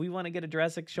 Hey, if we want to get a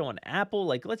Jurassic show on Apple,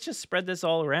 let's just spread this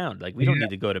all around. We don't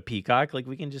need to go to Peacock.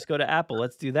 We can just go to Apple.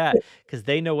 Let's do that, because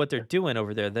they know what they're doing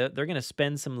over there. They're going to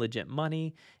spend some legit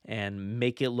money and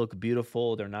make it look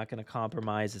beautiful. They're not going to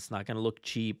compromise. It's not going to look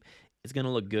cheap. It's going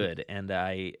to look good. And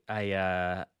I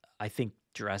think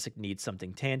Jurassic needs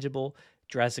something tangible.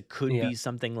 Jurassic could be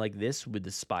something like this, with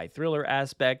the spy thriller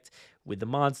aspect, with the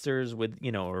monsters, with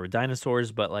or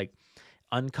dinosaurs, but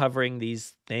uncovering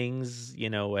these things,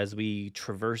 as we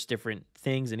traverse different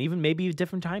things, and even maybe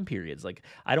different time periods.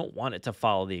 I don't want it to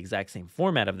follow the exact same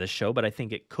format of this show, but I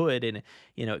think it could, and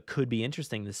it could be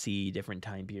interesting to see different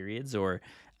time periods, or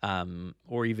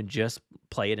even just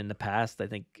play it in the past. I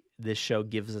think this show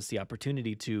gives us the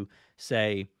opportunity to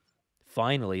say,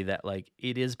 finally, that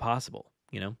it is possible.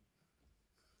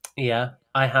 Yeah,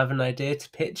 I have an idea to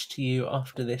pitch to you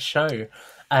after this show.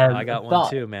 I got one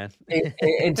too, man.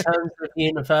 in terms of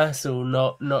Universal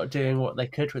not doing what they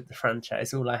could with the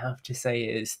franchise, all I have to say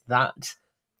is that's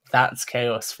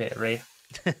chaos theory.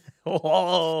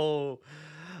 Whoa.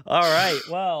 All right.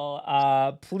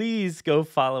 Well, please go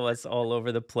follow us all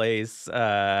over the place.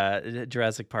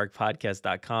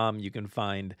 JurassicParkPodcast.com. You can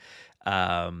find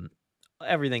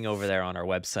everything over there on our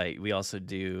website. We also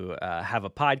do have a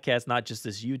podcast, not just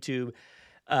this YouTube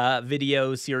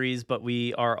video series, but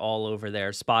we are all over there: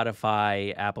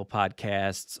 Spotify, Apple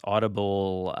Podcasts,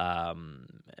 Audible,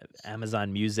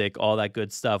 Amazon Music, all that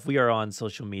good stuff. We are on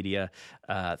social media,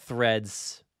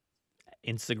 Threads,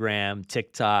 Instagram,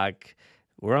 TikTok.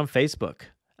 We're on Facebook.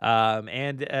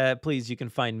 And please, you can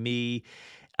find me.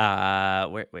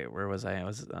 Where was I?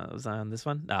 Was I on this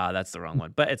one? That's the wrong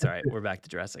one, but it's all right. We're back to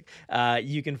Jurassic.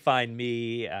 You can find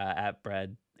me at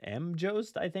Brad M.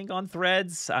 Jost, I think, on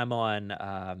Threads. I'm on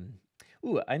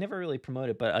I never really promote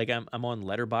it, but I'm on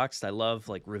Letterboxd. I love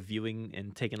reviewing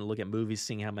and taking a look at movies,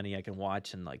 seeing how many I can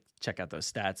watch, and check out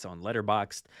those stats on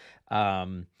Letterboxd.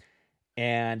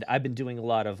 And I've been doing a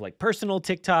lot of personal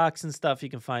TikToks and stuff. You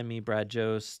can find me, Brad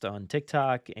Jost, on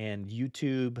TikTok and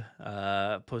YouTube,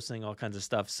 posting all kinds of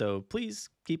stuff. So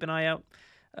please keep an eye out,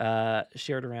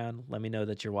 share it around. Let me know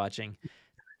that you're watching.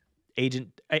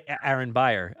 Agent Aaron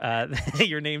Beyer,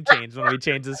 your name changed when we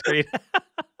changed the screen.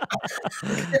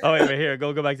 Oh, wait, here,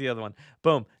 go back to the other one.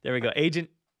 Boom, there we go. Agent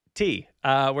T,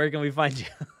 where can we find you?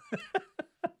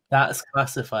 That's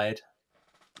classified.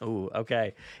 Oh,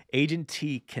 okay. Agent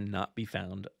T cannot be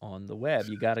found on the web.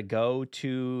 You got to go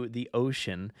to the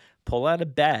ocean, pull out a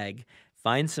bag,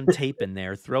 find some tape in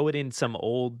there, throw it in some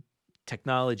old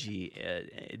technology,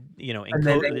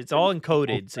 encode. It's all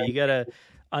encoded, so you got to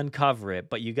uncover it,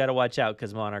 but you got to watch out,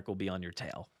 because Monarch will be on your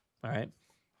tail. All right.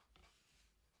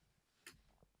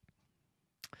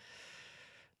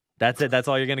 That's it. That's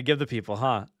all you're going to give the people,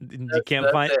 huh? You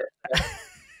can't find it.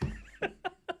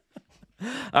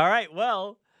 All right.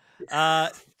 Well,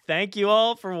 thank you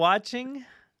all for watching.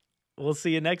 We'll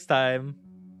see you next time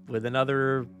with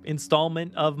another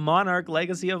installment of Monarch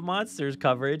Legacy of Monsters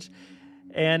coverage.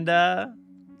 And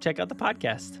check out the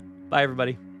podcast. Bye,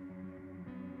 everybody.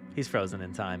 He's frozen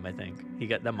in time, I think.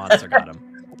 The monster got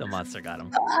him. The monster got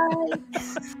him.